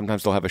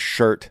 Sometimes they'll have a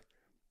shirt,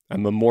 a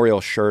memorial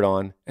shirt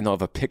on, and they'll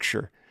have a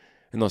picture.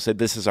 And they'll say,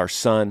 "This is our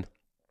son,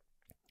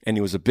 and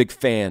he was a big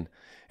fan.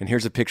 And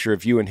here's a picture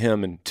of you and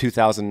him in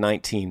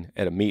 2019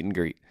 at a meet and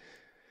greet.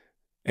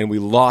 And we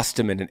lost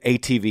him in an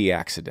ATV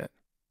accident.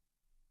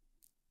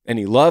 And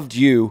he loved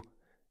you,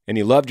 and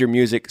he loved your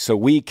music. So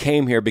we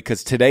came here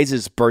because today's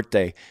his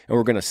birthday, and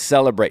we're going to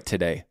celebrate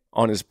today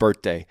on his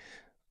birthday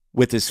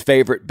with his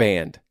favorite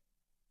band.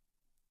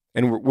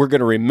 And we're going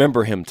to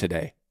remember him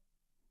today."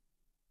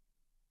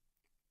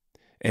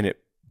 And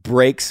it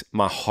breaks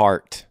my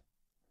heart.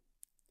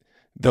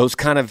 Those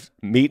kind of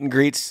meet and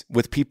greets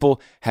with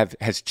people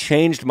has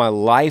changed my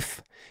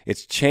life.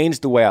 It's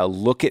changed the way I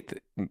look at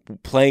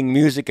playing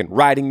music and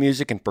writing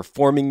music and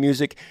performing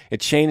music. It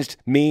changed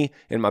me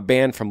and my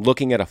band from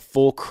looking at a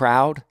full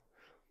crowd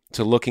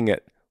to looking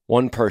at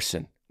one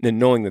person and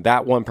knowing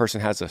that one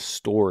person has a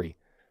story.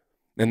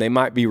 And they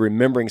might be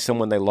remembering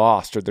someone they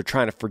lost, or they're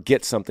trying to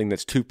forget something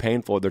that's too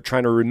painful. They're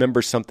trying to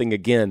remember something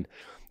again.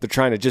 They're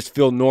trying to just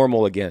feel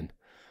normal again.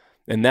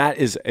 And that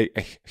is a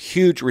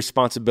huge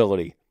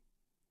responsibility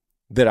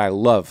that I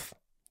love.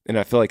 And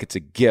I feel like it's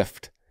a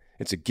gift.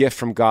 It's a gift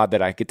from God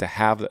that I get to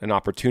have an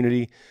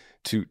opportunity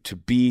to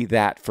be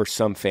that for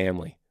some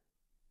family.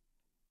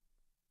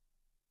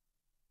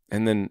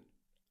 And then,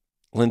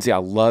 Lindsay, I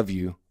love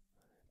you,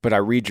 but I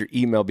read your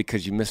email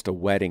because you missed a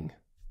wedding.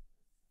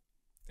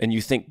 And you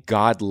think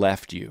God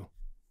left you.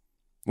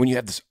 when you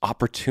have this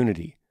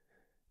opportunity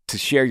to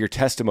share your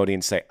testimony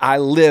and say, I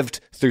lived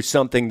through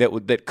something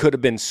that could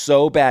have been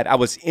so bad. I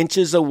was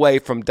inches away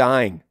from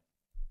dying.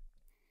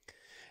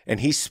 And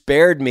he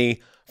spared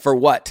me for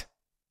what?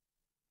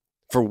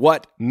 For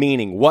what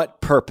meaning?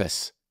 What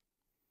purpose?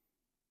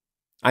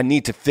 I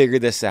need to figure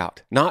this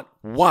out. Not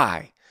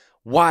why.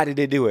 Why did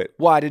he do it?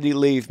 Why did he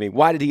leave me?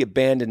 Why did he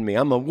abandon me?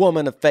 I'm a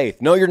woman of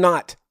faith. No, you're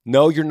not.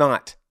 No, you're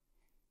not.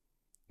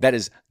 That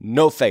is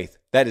no faith.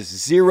 That is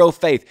zero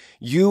faith.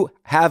 You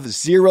have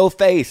zero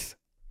faith.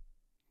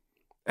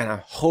 And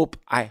I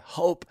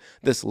hope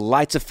this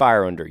lights a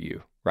fire under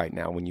you right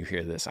now when you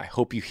hear this. I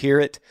hope you hear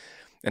it,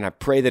 and I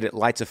pray that it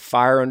lights a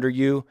fire under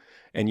you,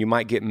 and you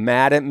might get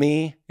mad at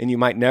me, and you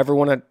might never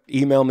want to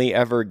email me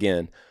ever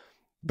again.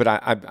 But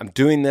I'm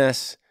doing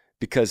this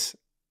because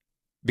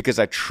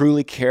I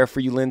truly care for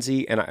you,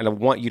 Lindsay, and I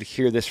want you to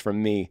hear this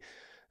from me,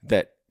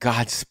 that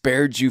God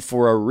spared you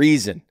for a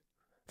reason,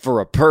 for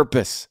a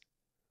purpose.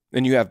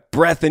 And you have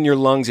breath in your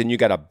lungs, and you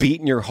got a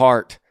beat in your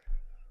heart.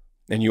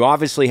 And you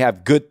obviously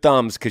have good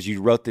thumbs because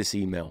you wrote this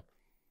email.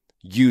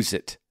 Use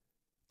it.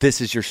 This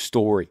is your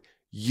story.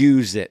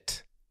 Use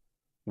it.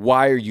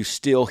 Why are you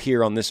still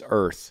here on this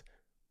earth?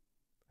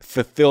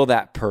 Fulfill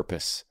that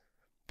purpose,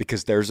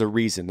 because there's a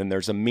reason and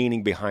there's a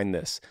meaning behind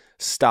this.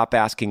 Stop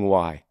asking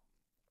why.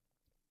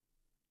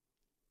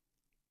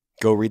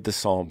 Go read the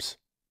Psalms.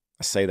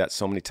 I say that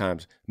so many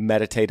times.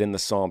 Meditate in the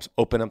Psalms.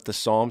 Open up the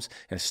Psalms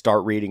and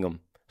start reading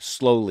them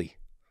slowly.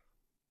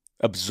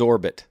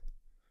 Absorb it.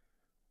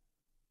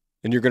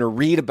 And you're going to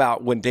read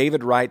about when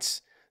David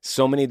writes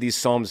so many of these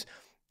Psalms,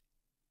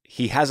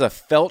 he has a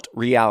felt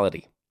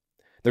reality.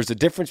 There's a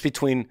difference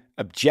between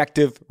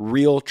objective,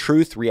 real,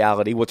 truth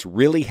reality, what's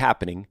really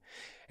happening,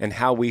 and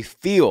how we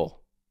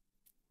feel.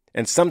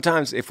 And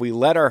sometimes if we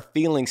let our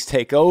feelings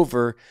take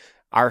over,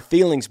 our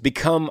feelings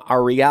become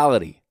our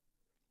reality.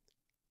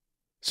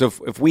 So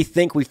if we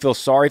think we feel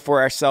sorry for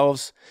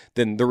ourselves,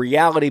 then the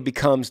reality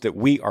becomes that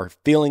we are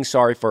feeling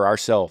sorry for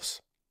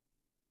ourselves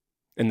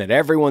and that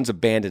everyone's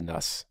abandoned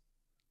us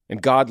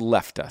and God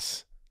left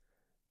us.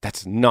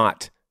 That's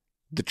not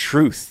the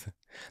truth.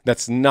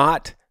 That's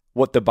not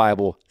what the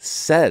Bible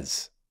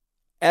says.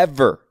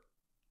 Ever.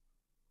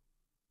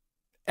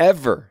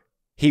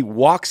 He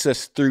walks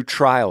us through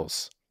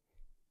trials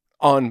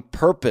on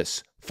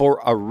purpose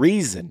for a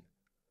reason.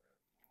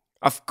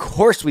 Of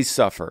course we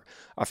suffer.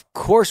 Of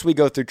course we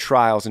go through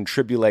trials and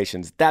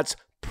tribulations. That's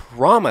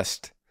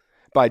promised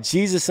by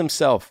Jesus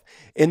himself.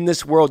 In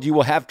this world you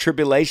will have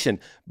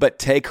tribulation, but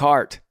take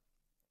heart.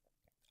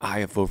 I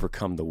have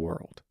overcome the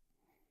world.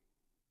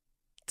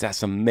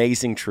 That's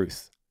amazing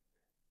truth.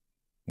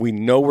 We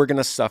know we're going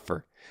to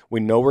suffer. We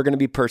know we're going to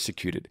be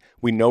persecuted.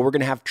 We know we're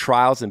going to have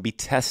trials and be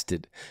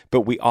tested.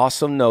 But we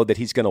also know that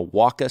he's going to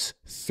walk us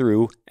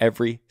through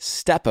every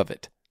step of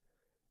it.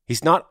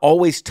 He's not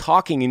always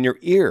talking in your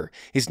ear.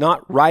 He's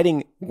not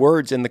writing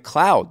words in the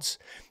clouds.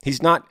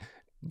 He's not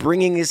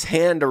bringing his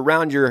hand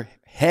around your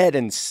head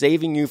and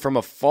saving you from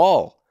a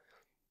fall.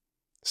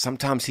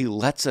 Sometimes he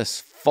lets us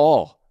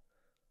fall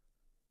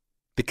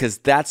because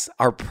that's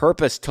our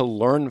purpose, to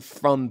learn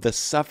from the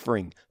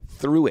suffering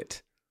through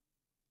it.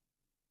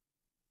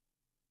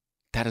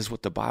 That is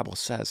what the Bible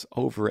says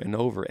over and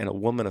over, and a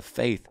woman of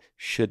faith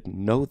should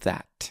know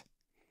that.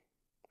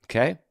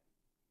 Okay?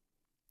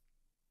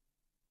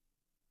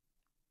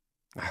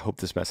 I hope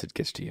this message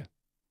gets to you.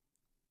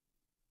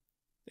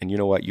 And you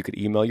know what? You could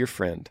email your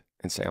friend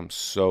and say, I'm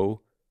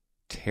so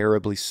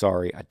terribly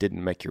sorry I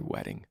didn't make your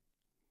wedding.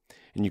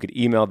 And you could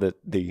email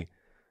the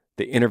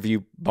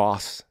interview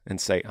boss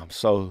and say, I'm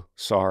so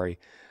sorry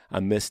I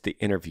missed the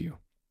interview.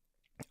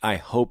 I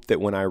hope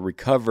that when I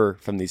recover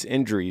from these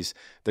injuries,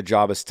 the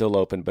job is still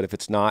open. But if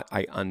it's not,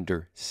 I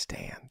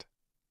understand.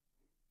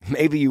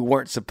 Maybe you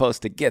weren't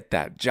supposed to get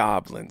that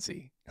job,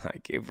 Lindsay.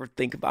 Like, you ever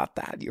think about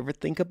that? You ever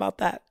think about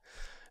that?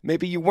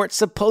 Maybe you weren't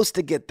supposed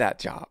to get that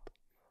job.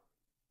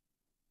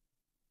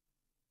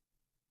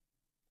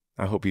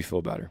 I hope you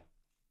feel better.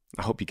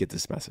 I hope you get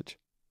this message.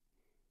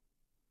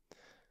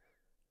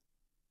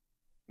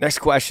 Next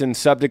question,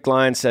 subject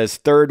line says,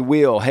 third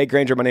wheel. Hey,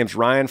 Granger, my name's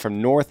Ryan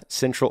from North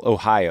Central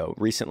Ohio.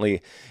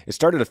 Recently, it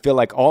started to feel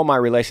like all my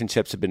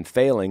relationships have been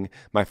failing.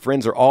 My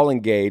friends are all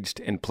engaged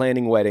and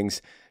planning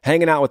weddings.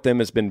 Hanging out with them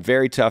has been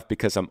very tough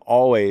because I'm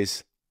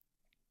always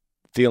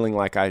feeling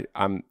like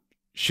I'm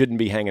shouldn't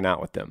be hanging out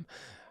with them.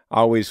 I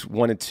always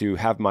wanted to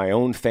have my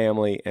own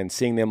family, and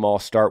seeing them all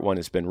start one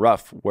has been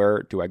rough.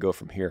 Where do I go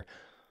from here?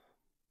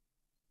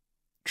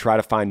 Try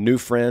to find new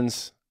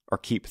friends or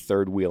keep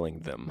third wheeling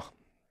them.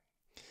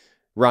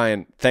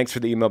 Ryan, thanks for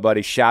the email,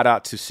 buddy. Shout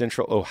out to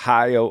Central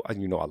Ohio.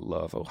 You know I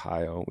love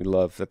Ohio.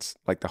 That's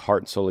like the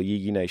heart and soul of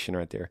Yee Nation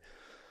right there.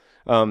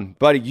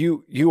 Buddy,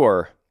 you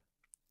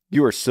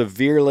are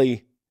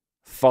severely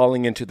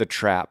falling into the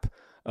trap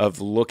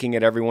of looking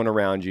at everyone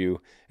around you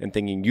and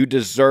thinking you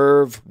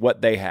deserve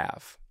what they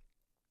have.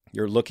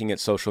 You're looking at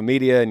social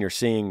media and you're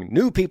seeing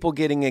new people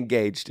getting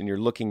engaged, and you're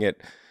looking at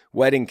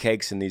wedding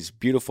cakes and these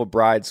beautiful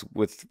brides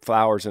with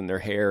flowers in their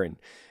hair,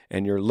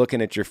 and you're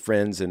looking at your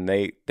friends and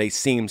they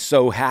seem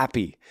so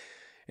happy.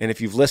 And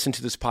if you've listened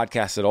to this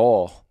podcast at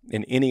all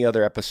in any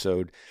other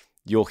episode,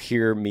 you'll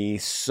hear me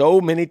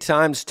so many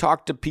times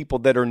talk to people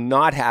that are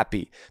not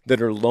happy,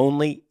 that are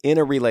lonely in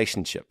a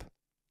relationship.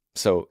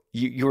 So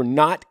you're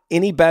not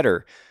any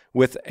better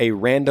with a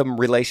random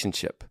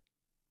relationship.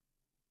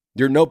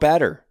 You're no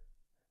better.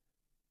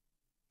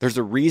 There's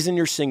a reason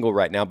you're single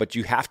right now, but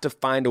you have to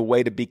find a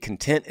way to be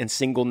content and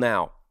single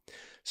now.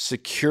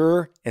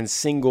 Secure and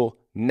single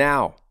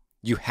now.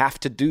 You have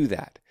to do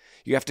that.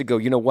 You have to go,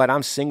 you know what,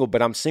 I'm single,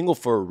 but I'm single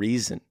for a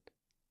reason.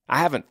 I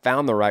haven't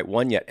found the right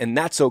one yet, and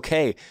that's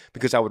okay,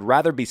 because I would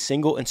rather be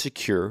single and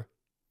secure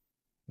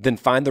than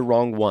find the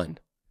wrong one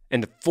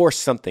and to force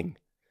something.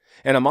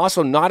 And I'm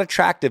also not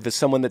attractive as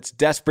someone that's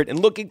desperate and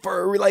looking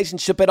for a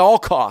relationship at all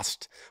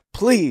costs.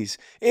 Please,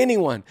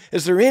 anyone,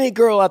 is there any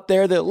girl out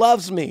there that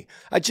loves me?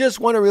 I just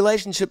want a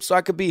relationship so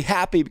I could be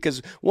happy,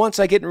 because once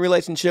I get in a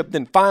relationship,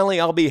 then finally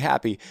I'll be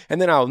happy.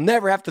 And then I'll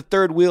never have to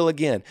third wheel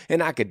again.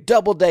 And I could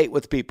double date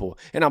with people.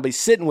 And I'll be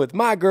sitting with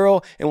my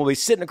girl, and we'll be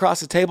sitting across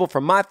the table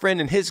from my friend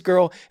and his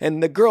girl,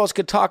 and the girls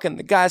could talk and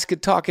the guys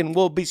could talk, and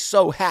we'll be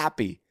so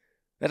happy.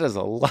 That is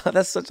a lie.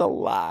 That's such a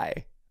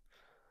lie.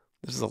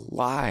 This is a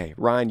lie.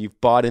 Ryan,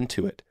 you've bought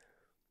into it.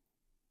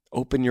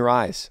 Open your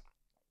eyes.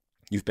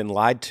 You've been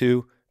lied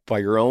to by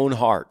your own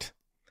heart.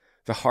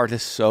 The heart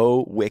is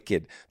so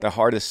wicked. The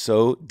heart is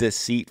so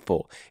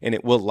deceitful, and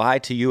it will lie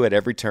to you at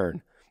every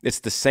turn. It's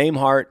the same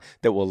heart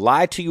that will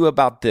lie to you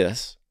about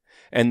this,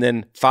 and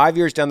then 5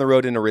 years down the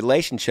road in a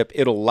relationship,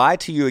 it'll lie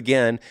to you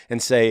again and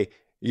say,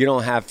 you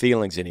don't have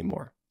feelings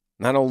anymore.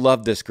 I don't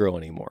love this girl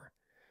anymore.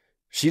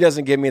 She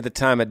doesn't give me the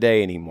time of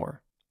day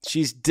anymore.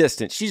 She's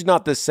distant. She's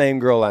not the same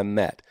girl I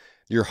met.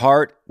 Your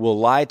heart will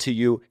lie to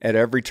you at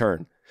every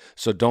turn.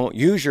 So don't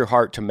use your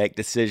heart to make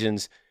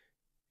decisions.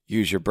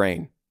 Use your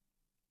brain.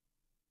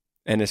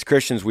 And as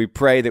Christians, we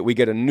pray that we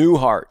get a new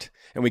heart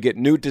and we get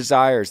new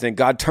desires. Then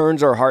God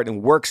turns our heart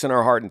and works in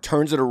our heart and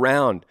turns it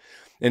around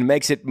and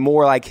makes it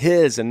more like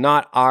His and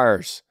not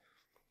ours.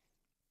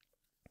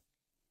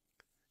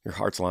 Your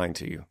heart's lying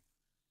to you.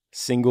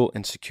 Single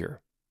and secure.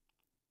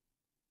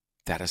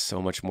 That is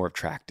so much more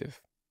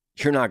attractive.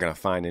 You're not going to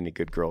find any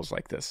good girls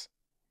like this.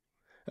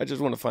 I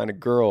just want to find a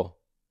girl.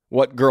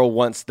 What girl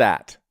wants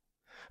that?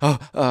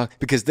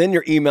 Because then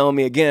you're emailing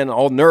me again,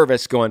 all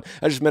nervous, going,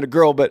 I just met a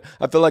girl, but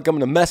I feel like I'm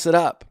going to mess it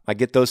up. I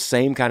get those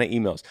same kind of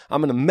emails.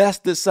 I'm going to mess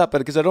this up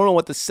because I don't know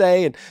what to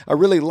say, and I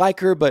really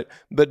like her, but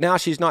now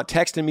she's not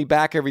texting me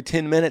back every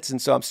 10 minutes,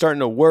 and so I'm starting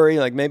to worry,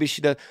 like maybe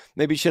she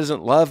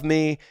doesn't love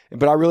me,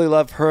 but I really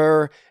love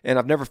her, and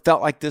I've never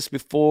felt like this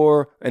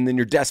before. And then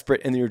you're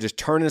desperate, and then you're just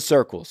turning in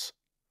circles.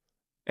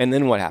 And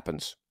then what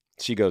happens?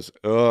 She goes,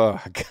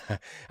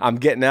 I'm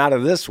getting out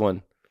of this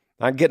one.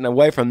 I'm getting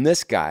away from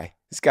this guy.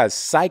 This guy's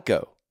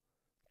psycho.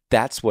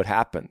 That's what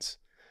happens.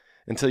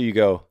 Until you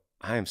go,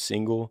 I am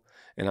single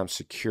and I'm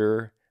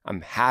secure. I'm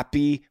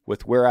happy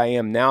with where I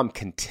am now. I'm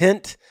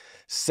content.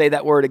 Say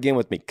that word again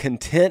with me.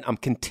 Content. I'm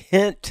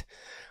content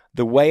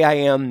the way I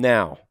am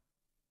now.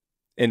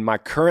 In my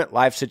current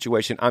life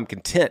situation, I'm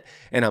content.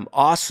 And I'm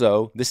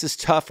also, this is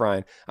tough,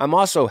 Ryan, I'm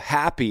also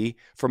happy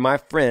for my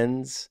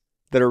friends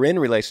that are in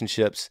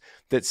relationships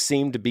that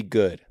seem to be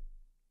good.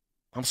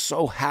 I'm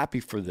so happy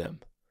for them.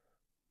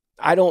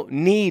 I don't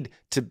need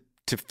to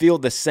feel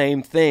the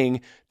same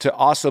thing to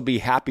also be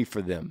happy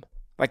for them.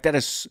 Like that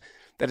is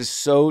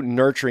so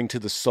nurturing to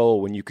the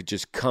soul when you could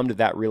just come to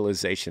that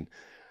realization.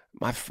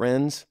 My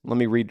friends, let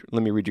me read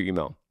your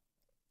email.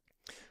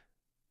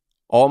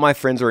 All my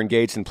friends are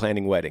engaged in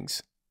planning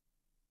weddings.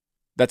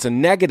 That's a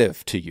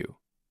negative to you.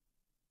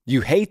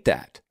 You hate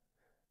that.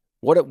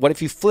 What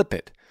if you flip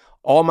it?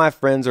 All my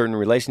friends are in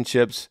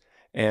relationships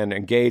and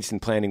engaged in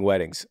planning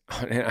weddings.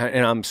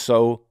 And I'm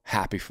so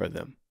happy for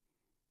them.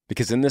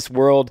 Because in this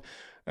world,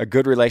 a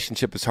good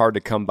relationship is hard to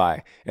come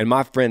by. And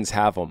my friends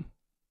have them.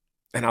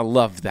 And I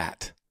love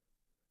that.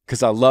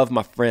 Because I love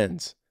my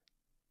friends.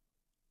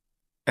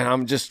 And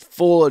I'm just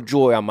full of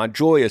joy. My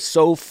joy is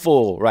so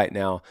full right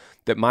now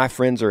that my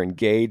friends are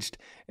engaged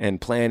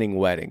and planning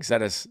weddings.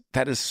 That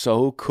is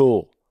so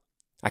cool.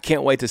 I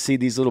can't wait to see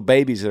these little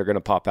babies that are going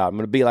to pop out. I'm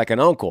going to be like an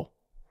uncle.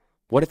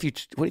 What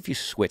if you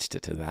switched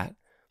it to that?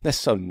 That's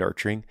so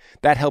nurturing.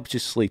 That helps you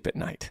sleep at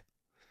night.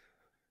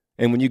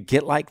 And when you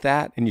get like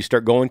that and you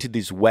start going to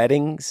these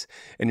weddings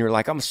and you're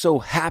like, I'm so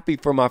happy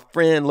for my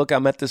friend. Look,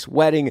 I'm at this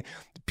wedding,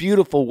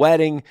 beautiful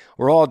wedding.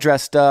 We're all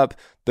dressed up.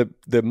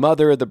 The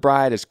mother of the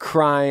bride is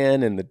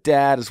crying and the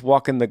dad is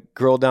walking the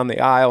girl down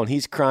the aisle and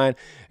he's crying.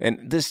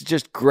 And this is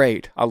just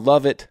great. I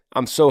love it.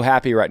 I'm so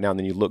happy right now. And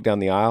then you look down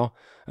the aisle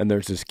and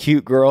there's this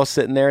cute girl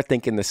sitting there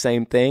thinking the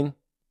same thing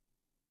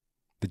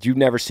that you've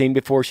never seen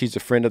before. She's a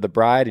friend of the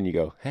bride. And you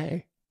go,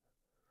 hey,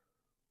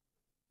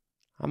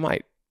 I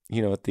might,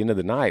 at the end of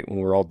the night when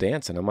we're all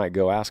dancing, I might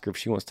go ask her if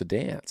she wants to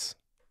dance.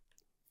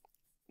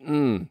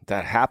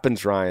 That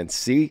happens, Ryan.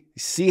 See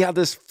how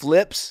this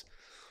flips?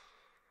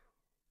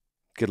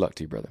 Good luck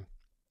to you, brother.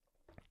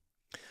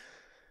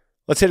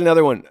 Let's hit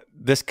another one.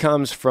 This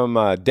comes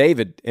from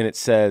David, and it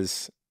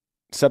says,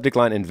 subject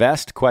line,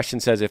 invest. Question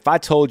says, if I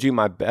told you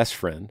my best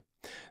friend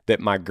that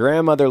my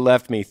grandmother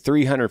left me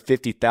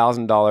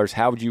 $350,000.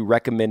 How would you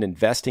recommend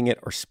investing it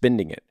or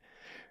spending it?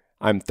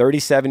 I'm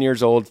 37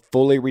 years old,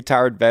 fully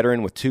retired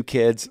veteran with 2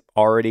 kids,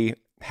 already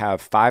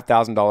have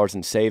 $5,000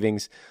 in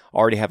savings,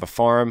 already have a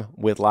farm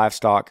with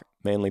livestock,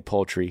 mainly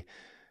poultry.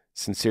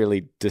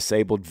 Sincerely,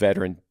 disabled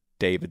veteran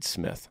David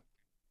Smith.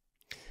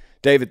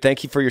 David,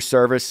 thank you for your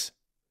service,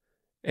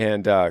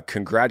 and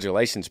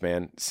congratulations,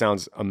 man.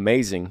 Sounds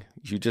amazing.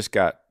 You just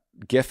got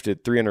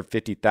gifted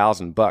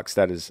 $350,000.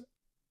 That is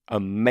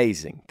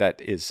amazing. That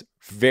is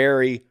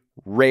very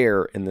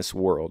rare in this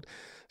world.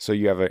 So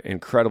you have an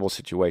incredible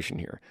situation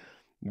here.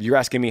 You're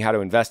asking me how to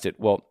invest it.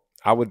 Well,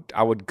 I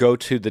would go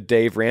to the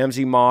Dave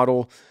Ramsey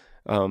model.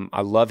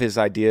 I love his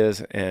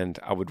ideas, and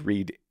I would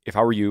read, if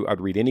I were you,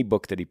 I'd read any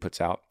book that he puts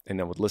out, and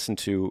I would listen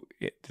to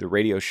the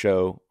radio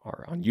show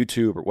or on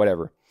YouTube or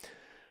whatever.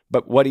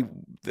 But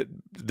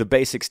the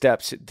basic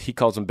steps, he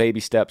calls them baby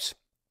steps.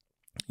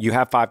 You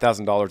have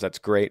 $5,000, that's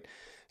great.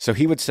 So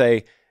he would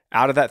say,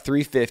 out of that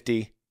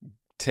 $350,000,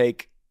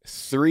 take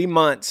 3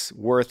 months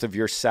worth of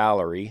your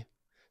salary.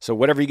 So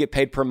whatever you get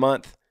paid per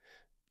month,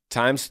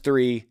 times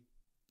 3,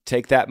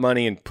 take that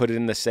money and put it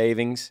in the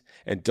savings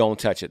and don't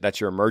touch it. That's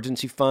your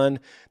emergency fund.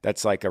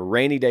 That's like a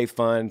rainy day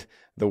fund.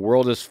 The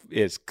world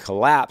is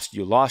collapsed.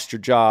 You lost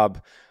your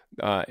job.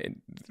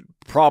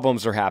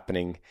 Problems are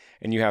happening,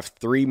 and you have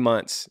 3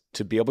 months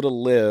to be able to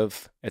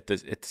live at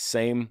the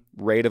same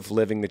rate of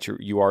living that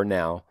you are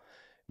now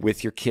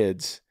with your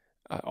kids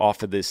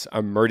off of this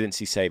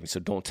emergency savings. So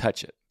don't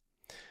touch it.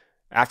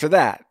 After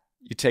that,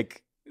 you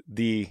take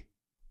the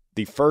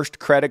first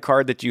credit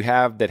card that you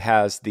have that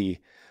has the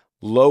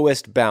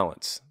lowest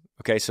balance.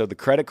 Okay, so the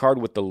credit card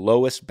with the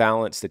lowest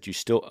balance that you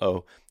still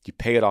owe, you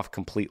pay it off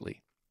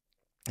completely.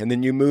 And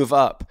then you move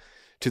up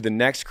to the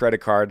next credit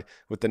card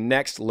with the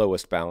next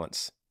lowest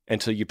balance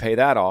until you pay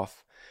that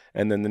off.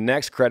 And then the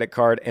next credit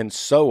card, and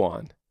so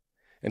on,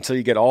 until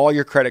you get all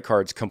your credit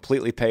cards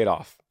completely paid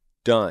off.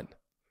 Done.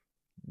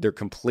 They're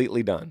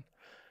completely done.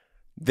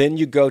 Then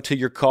you go to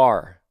your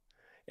car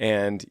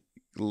and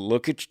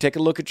take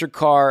a look at your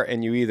car,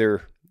 and you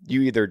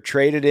either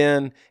trade it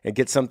in and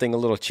get something a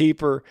little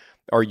cheaper,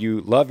 or say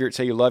you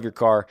love your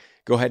car,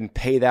 go ahead and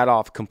pay that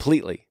off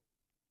completely.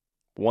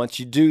 Once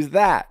you do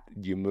that,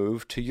 you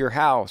move to your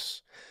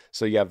house.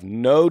 So you have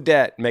no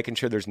debt, making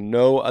sure there's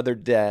no other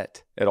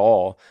debt at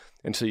all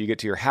until you get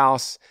to your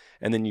house.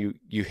 And then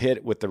you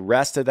hit with the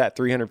rest of that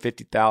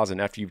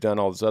 $350,000 after you've done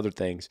all those other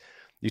things.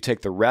 You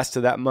take the rest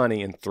of that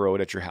money and throw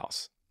it at your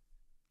house.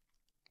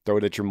 Throw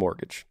it at your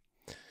mortgage.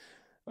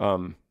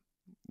 Now,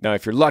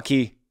 if you're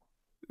lucky,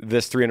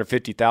 this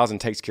 $350,000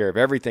 takes care of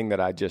everything that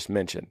I just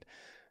mentioned.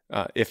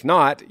 If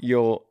not,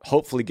 you'll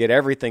hopefully get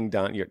everything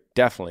done. You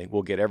definitely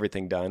will get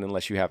everything done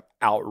unless you have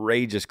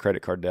outrageous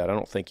credit card debt. I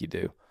don't think you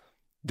do.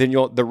 Then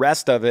the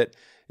rest of it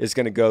is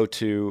going to go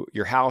to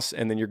your house,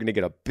 and then you're going to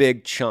get a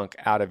big chunk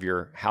out of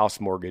your house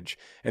mortgage,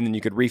 and then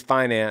you could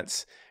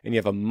refinance, and you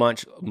have a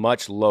much,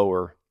 much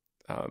lower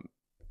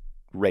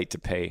rate to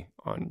pay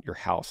on your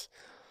house.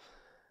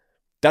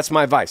 That's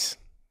my advice.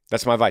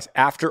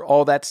 After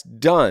all that's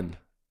done,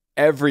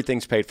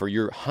 everything's paid for.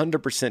 You're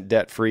 100%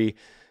 debt-free.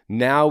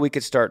 Now we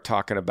could start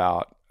talking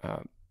about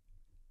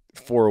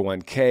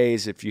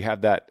 401ks if you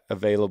have that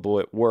available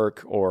at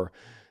work, or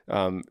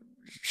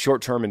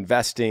short-term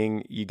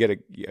investing. You get a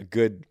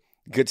good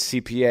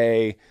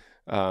CPA,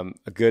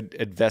 a good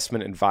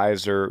investment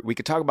advisor. We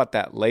could talk about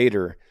that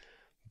later,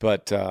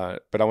 but I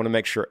want to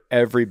make sure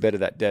every bit of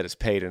that debt is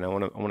paid, and I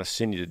want to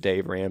send you to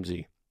Dave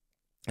Ramsey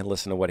and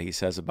listen to what he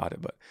says about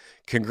it. But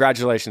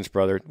congratulations,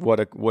 brother! What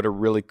a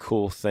really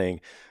cool thing.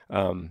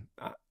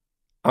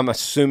 I'm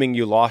assuming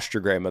you lost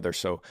your grandmother,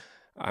 so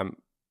I'm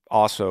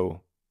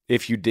also,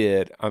 if you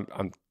did,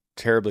 I'm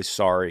terribly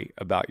sorry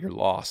about your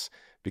loss,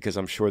 because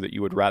I'm sure that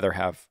you would rather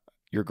have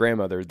your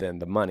grandmother than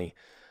the money.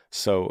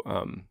 So,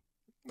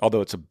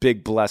 although it's a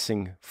big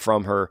blessing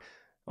from her,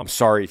 I'm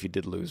sorry if you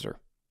did lose her.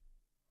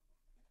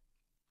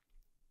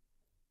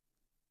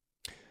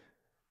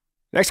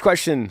 Next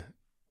question.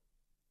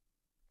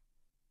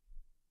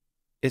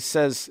 It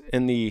says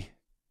in the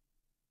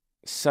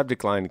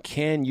subject line,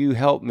 can you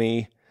help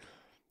me?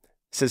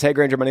 It says, hey,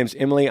 Granger, my name is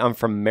Emily. I'm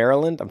from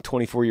Maryland. I'm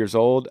 24 years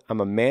old.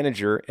 I'm a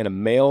manager in a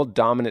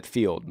male-dominant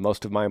field.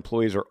 Most of my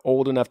employees are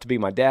old enough to be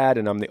my dad,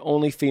 and I'm the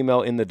only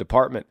female in the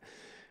department.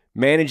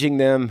 Managing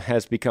them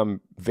has become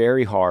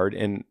very hard,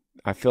 and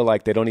I feel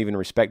like they don't even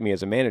respect me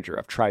as a manager.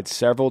 I've tried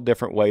several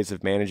different ways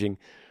of managing.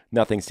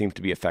 Nothing seems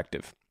to be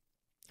effective.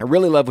 I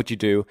really love what you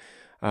do,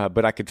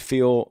 but I could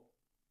feel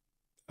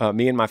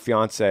me and my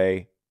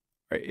fiance,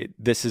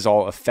 this is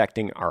all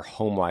affecting our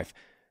home life.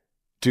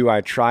 Do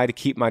I try to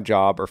keep my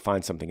job or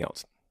find something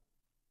else?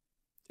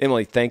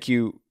 Emily, thank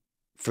you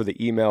for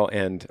the email,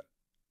 and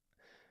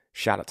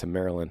shout out to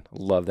Maryland.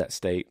 Love that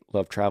state.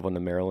 Love traveling to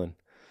Maryland.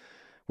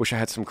 Wish I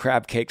had some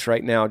crab cakes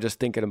right now just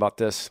thinking about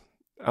this.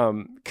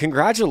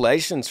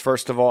 Congratulations,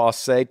 first of all, I'll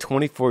say.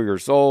 24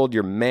 years old,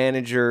 your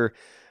manager.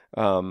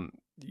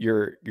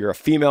 you're a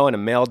female in a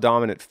male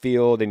dominant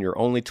field and you're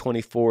only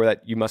 24,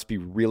 that you must be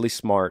really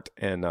smart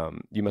and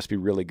you must be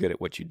really good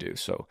at what you do.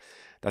 So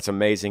that's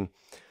amazing.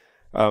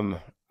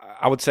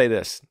 I would say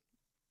this,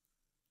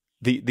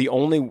 the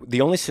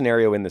only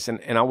scenario in this,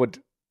 and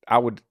I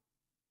would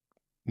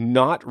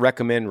not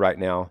recommend right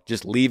now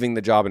just leaving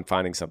the job and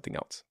finding something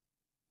else.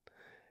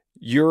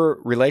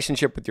 Your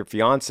relationship with your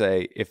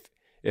fiance,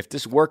 if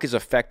this work is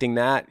affecting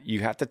that, you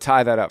have to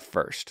tie that up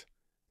first.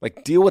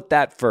 Like, deal with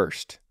that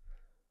first.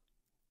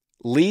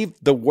 Leave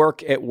the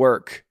work at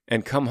work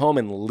and come home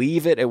and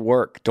leave it at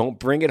work. Don't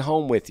bring it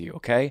home with you,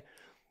 okay?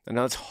 I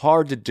know it's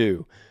hard to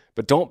do,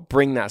 but don't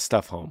bring that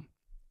stuff home.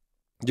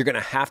 You're going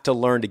to have to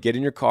learn to get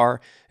in your car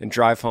and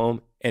drive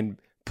home and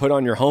put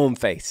on your home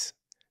face.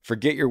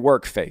 Forget your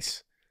work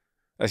face.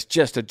 That's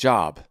just a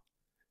job.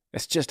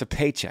 That's just a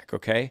paycheck,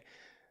 okay?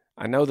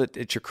 I know that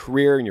it's your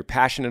career and you're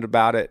passionate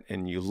about it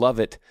and you love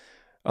it.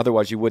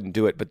 Otherwise, you wouldn't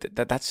do it. But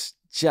that's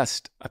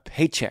just a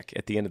paycheck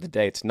at the end of the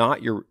day. It's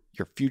not your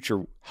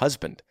future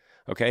husband,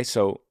 okay?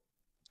 So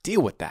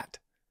deal with that.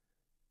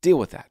 Deal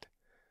with that.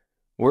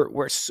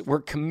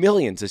 We're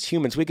chameleons as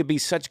humans. We could be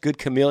such good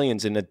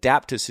chameleons and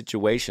adapt to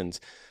situations.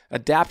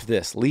 Adapt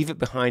this. Leave it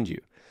behind you.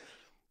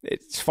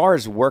 As far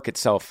as work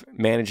itself,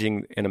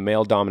 managing in a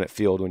male-dominant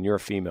field when you're a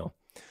female,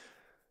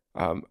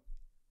 I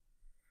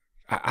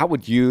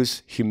would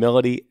use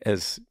humility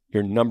as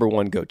your number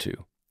one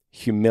go-to.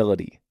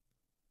 Humility.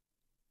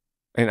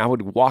 And I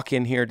would walk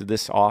in here to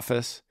this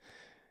office,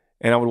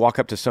 and I would walk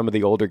up to some of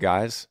the older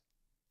guys,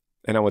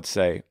 and I would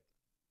say,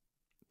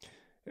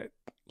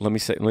 let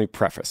me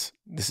preface.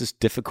 This is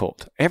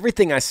difficult.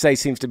 Everything I say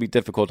seems to be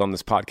difficult on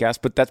this podcast,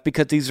 but that's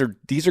because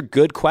these are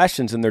good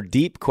questions and they're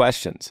deep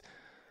questions.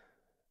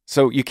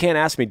 So you can't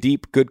ask me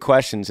deep, good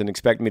questions and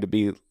expect me to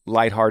be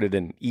lighthearted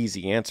and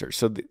easy answers.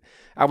 So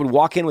I would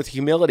walk in with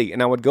humility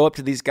and I would go up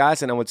to these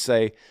guys and I would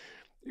say,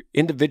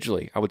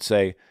 individually, I would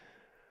say,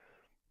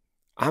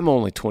 I'm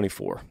only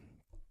 24.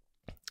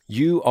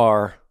 You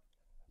are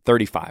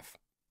 35.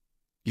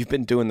 You've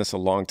been doing this a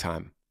long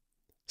time.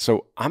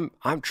 So I'm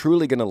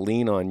truly going to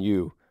lean on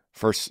you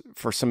for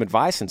some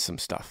advice and some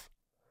stuff.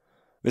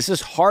 This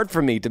is hard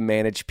for me to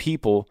manage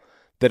people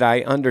that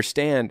I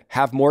understand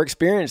have more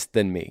experience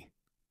than me.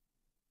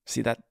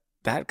 See,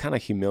 that kind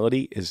of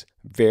humility is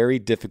very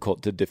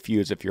difficult to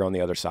diffuse if you're on the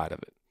other side of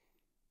it.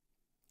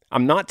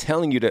 I'm not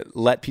telling you to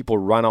let people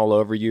run all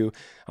over you.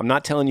 I'm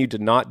not telling you to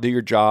not do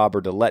your job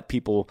or to let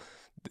people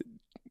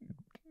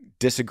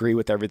disagree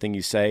with everything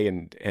you say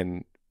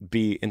and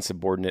be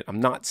insubordinate.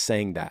 I'm not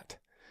saying that.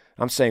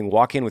 I'm saying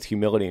walk in with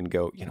humility and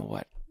go, you know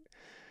what?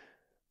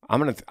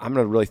 I'm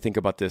gonna really think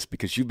about this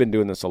because you've been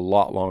doing this a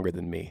lot longer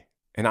than me.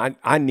 And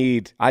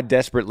I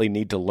desperately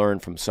need to learn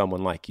from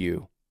someone like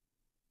you.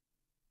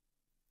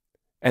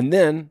 And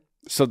then,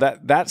 so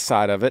that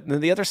side of it, and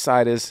then the other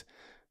side is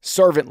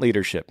servant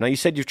leadership. Now, you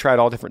said you've tried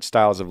all different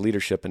styles of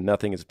leadership and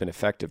nothing has been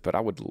effective, but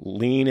I would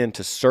lean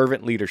into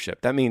servant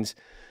leadership. That means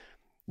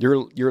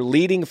you're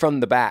leading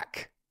from the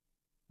back,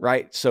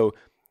 right? So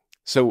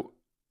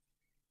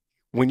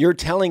when you're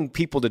telling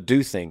people to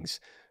do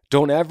things,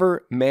 don't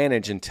ever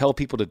manage and tell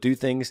people to do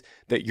things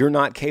that you're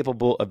not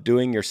capable of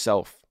doing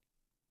yourself.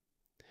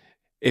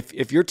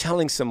 If you're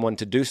telling someone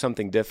to do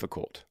something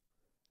difficult,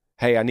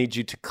 hey, I need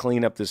you to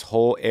clean up this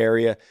whole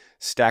area,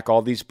 stack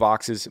all these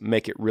boxes,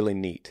 make it really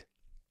neat.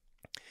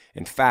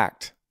 In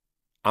fact,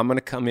 I'm going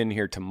to come in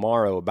here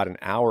tomorrow about an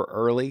hour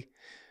early.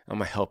 I'm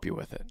going to help you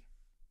with it.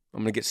 I'm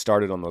going to get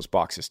started on those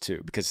boxes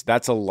too, because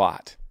that's a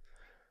lot.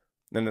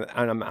 And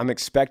I'm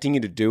expecting you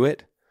to do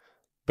it,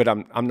 but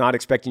I'm not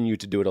expecting you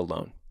to do it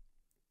alone.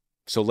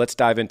 So let's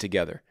dive in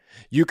together.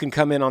 You can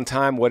come in on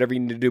time, whatever you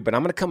need to do, but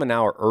I'm going to come an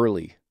hour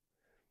early.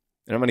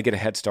 And I'm going to get a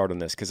head start on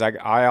this because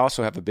I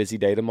also have a busy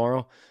day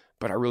tomorrow,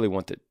 but I really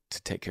want to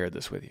take care of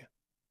this with you.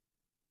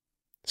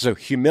 So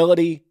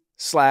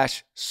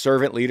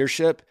humility/servant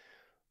leadership,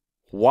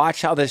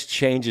 watch how this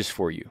changes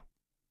for you.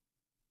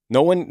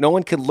 No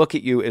one can look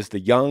at you as the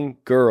young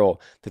girl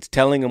that's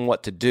telling them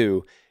what to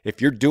do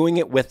if you're doing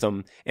it with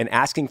them and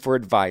asking for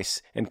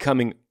advice and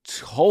coming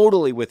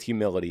totally with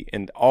humility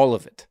and all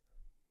of it.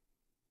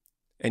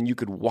 And you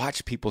could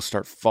watch people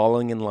start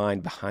falling in line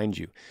behind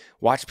you.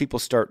 Watch people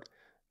start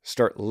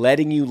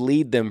letting you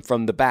lead them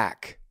from the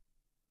back.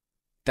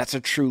 That's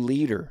a true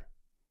leader.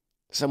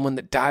 Someone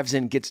that dives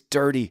in, gets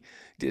dirty,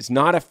 is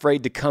not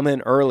afraid to come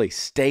in early,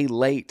 stay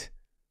late.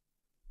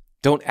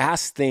 Don't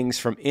ask things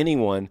from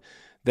anyone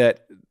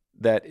that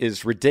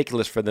is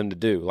ridiculous for them to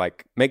do,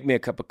 like make me a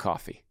cup of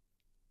coffee.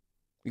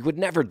 You would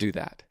never do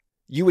that.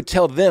 You would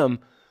tell them,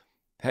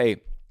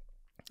 hey,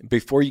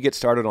 before you get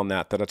started on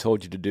that I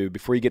told you to do,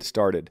 before you get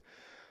started,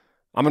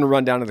 I'm going to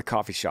run down to the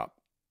coffee shop.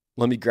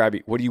 Let me grab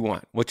you. What do you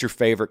want? What's your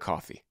favorite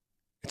coffee?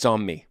 It's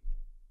on me.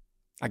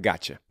 I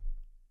got you.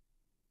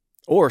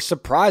 Or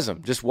surprise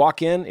them. Just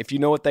walk in. If you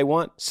know what they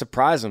want,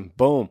 surprise them.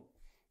 Boom.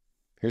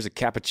 Here's a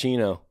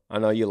cappuccino. I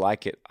know you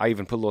like it. I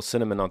even put a little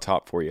cinnamon on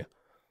top for you.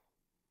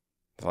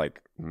 It's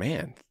like,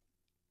 man,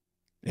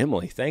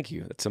 Emily, thank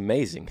you. That's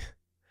amazing.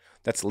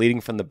 That's leading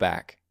from the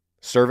back.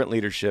 Servant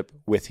leadership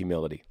with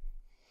humility.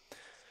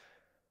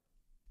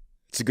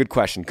 It's a good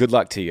question. Good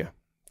luck to you.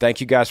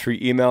 Thank you guys for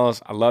your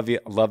emails. I love you.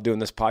 I love doing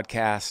this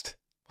podcast.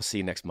 We'll see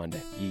you next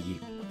Monday. Yee.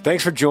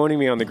 Thanks for joining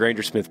me on the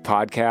Granger Smith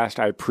podcast.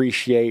 I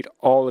appreciate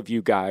all of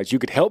you guys. You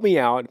could help me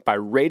out by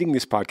rating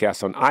this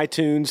podcast on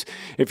iTunes.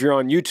 If you're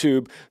on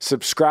YouTube,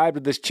 subscribe to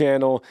this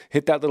channel,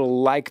 hit that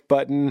little like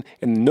button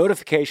and the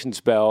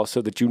notifications bell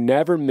so that you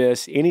never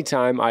miss any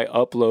time I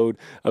upload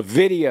a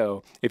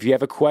video. If you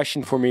have a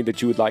question for me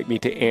that you would like me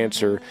to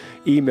answer,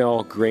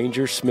 email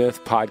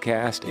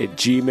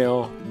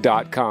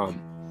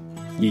grangersmithpodcast@gmail.com.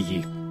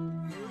 Yee.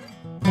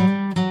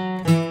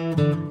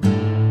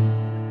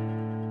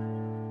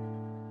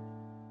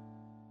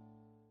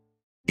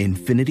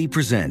 Infiniti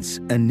presents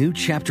a new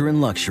chapter in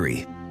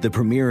luxury, the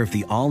premiere of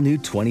the all-new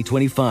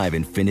 2025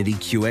 Infiniti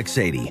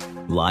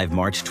QX80, live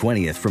March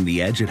 20th from the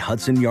Edge at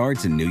Hudson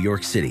Yards in New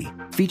York City,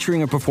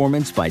 featuring a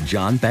performance by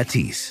John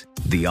Batiste.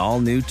 The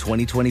all-new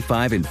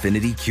 2025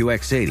 Infiniti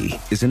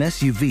QX80 is an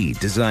SUV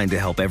designed to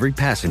help every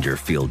passenger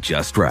feel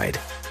just right.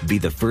 Be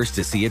the first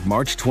to see it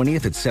March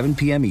 20th at 7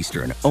 p.m.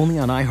 Eastern, only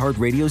on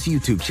iHeartRadio's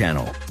YouTube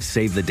channel.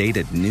 Save the date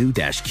at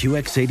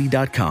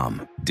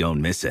new-QX80.com. Don't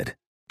miss it.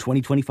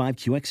 2025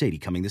 QX80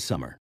 coming this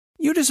summer.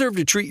 You deserve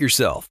to treat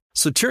yourself,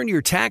 so turn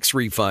your tax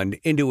refund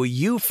into a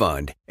U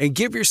fund and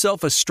give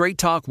yourself a Straight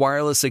Talk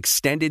Wireless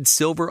Extended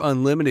Silver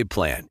Unlimited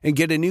plan and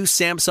get a new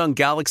Samsung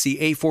Galaxy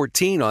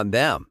A14 on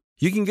them.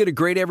 You can get a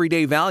great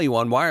everyday value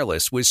on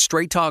wireless with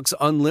Straight Talk's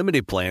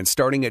Unlimited plan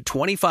starting at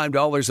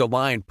 $25 a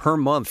line per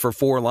month for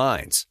 4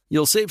 lines.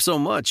 You'll save so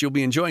much you'll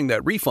be enjoying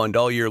that refund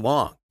all year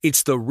long.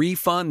 It's the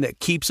refund that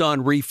keeps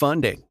on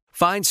refunding.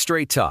 Find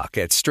Straight Talk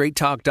at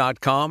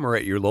straighttalk.com or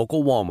at your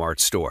local Walmart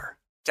store.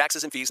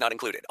 Taxes and fees not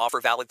included.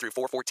 Offer valid through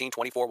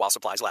 4/14/24 while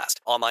supplies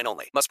last. Online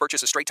only. Must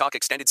purchase a Straight Talk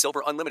Extended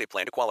Silver Unlimited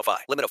plan to qualify.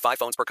 Limit of 5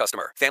 phones per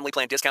customer. Family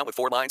plan discount with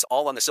 4 lines,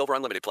 all on the Silver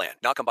Unlimited plan.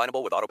 Not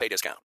combinable with autopay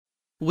discount.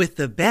 With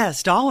the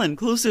best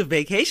all-inclusive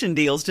vacation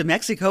deals to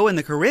Mexico and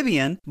the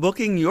Caribbean,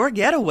 booking your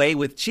getaway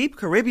with Cheap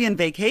Caribbean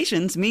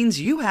Vacations means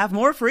you have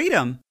more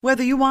freedom.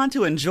 Whether you want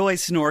to enjoy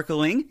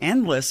snorkeling,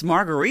 endless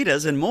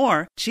margaritas, and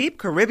more, Cheap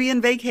Caribbean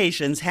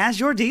Vacations has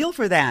your deal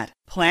for that.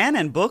 Plan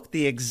and book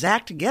the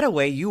exact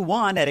getaway you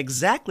want at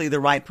exactly the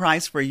right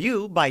price for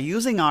you by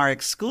using our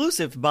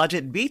exclusive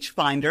budget beach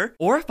finder,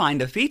 or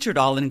find a featured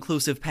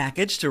all-inclusive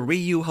package to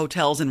Riu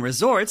Hotels and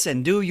Resorts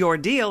and do your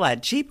deal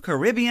at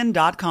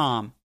cheapcaribbean.com.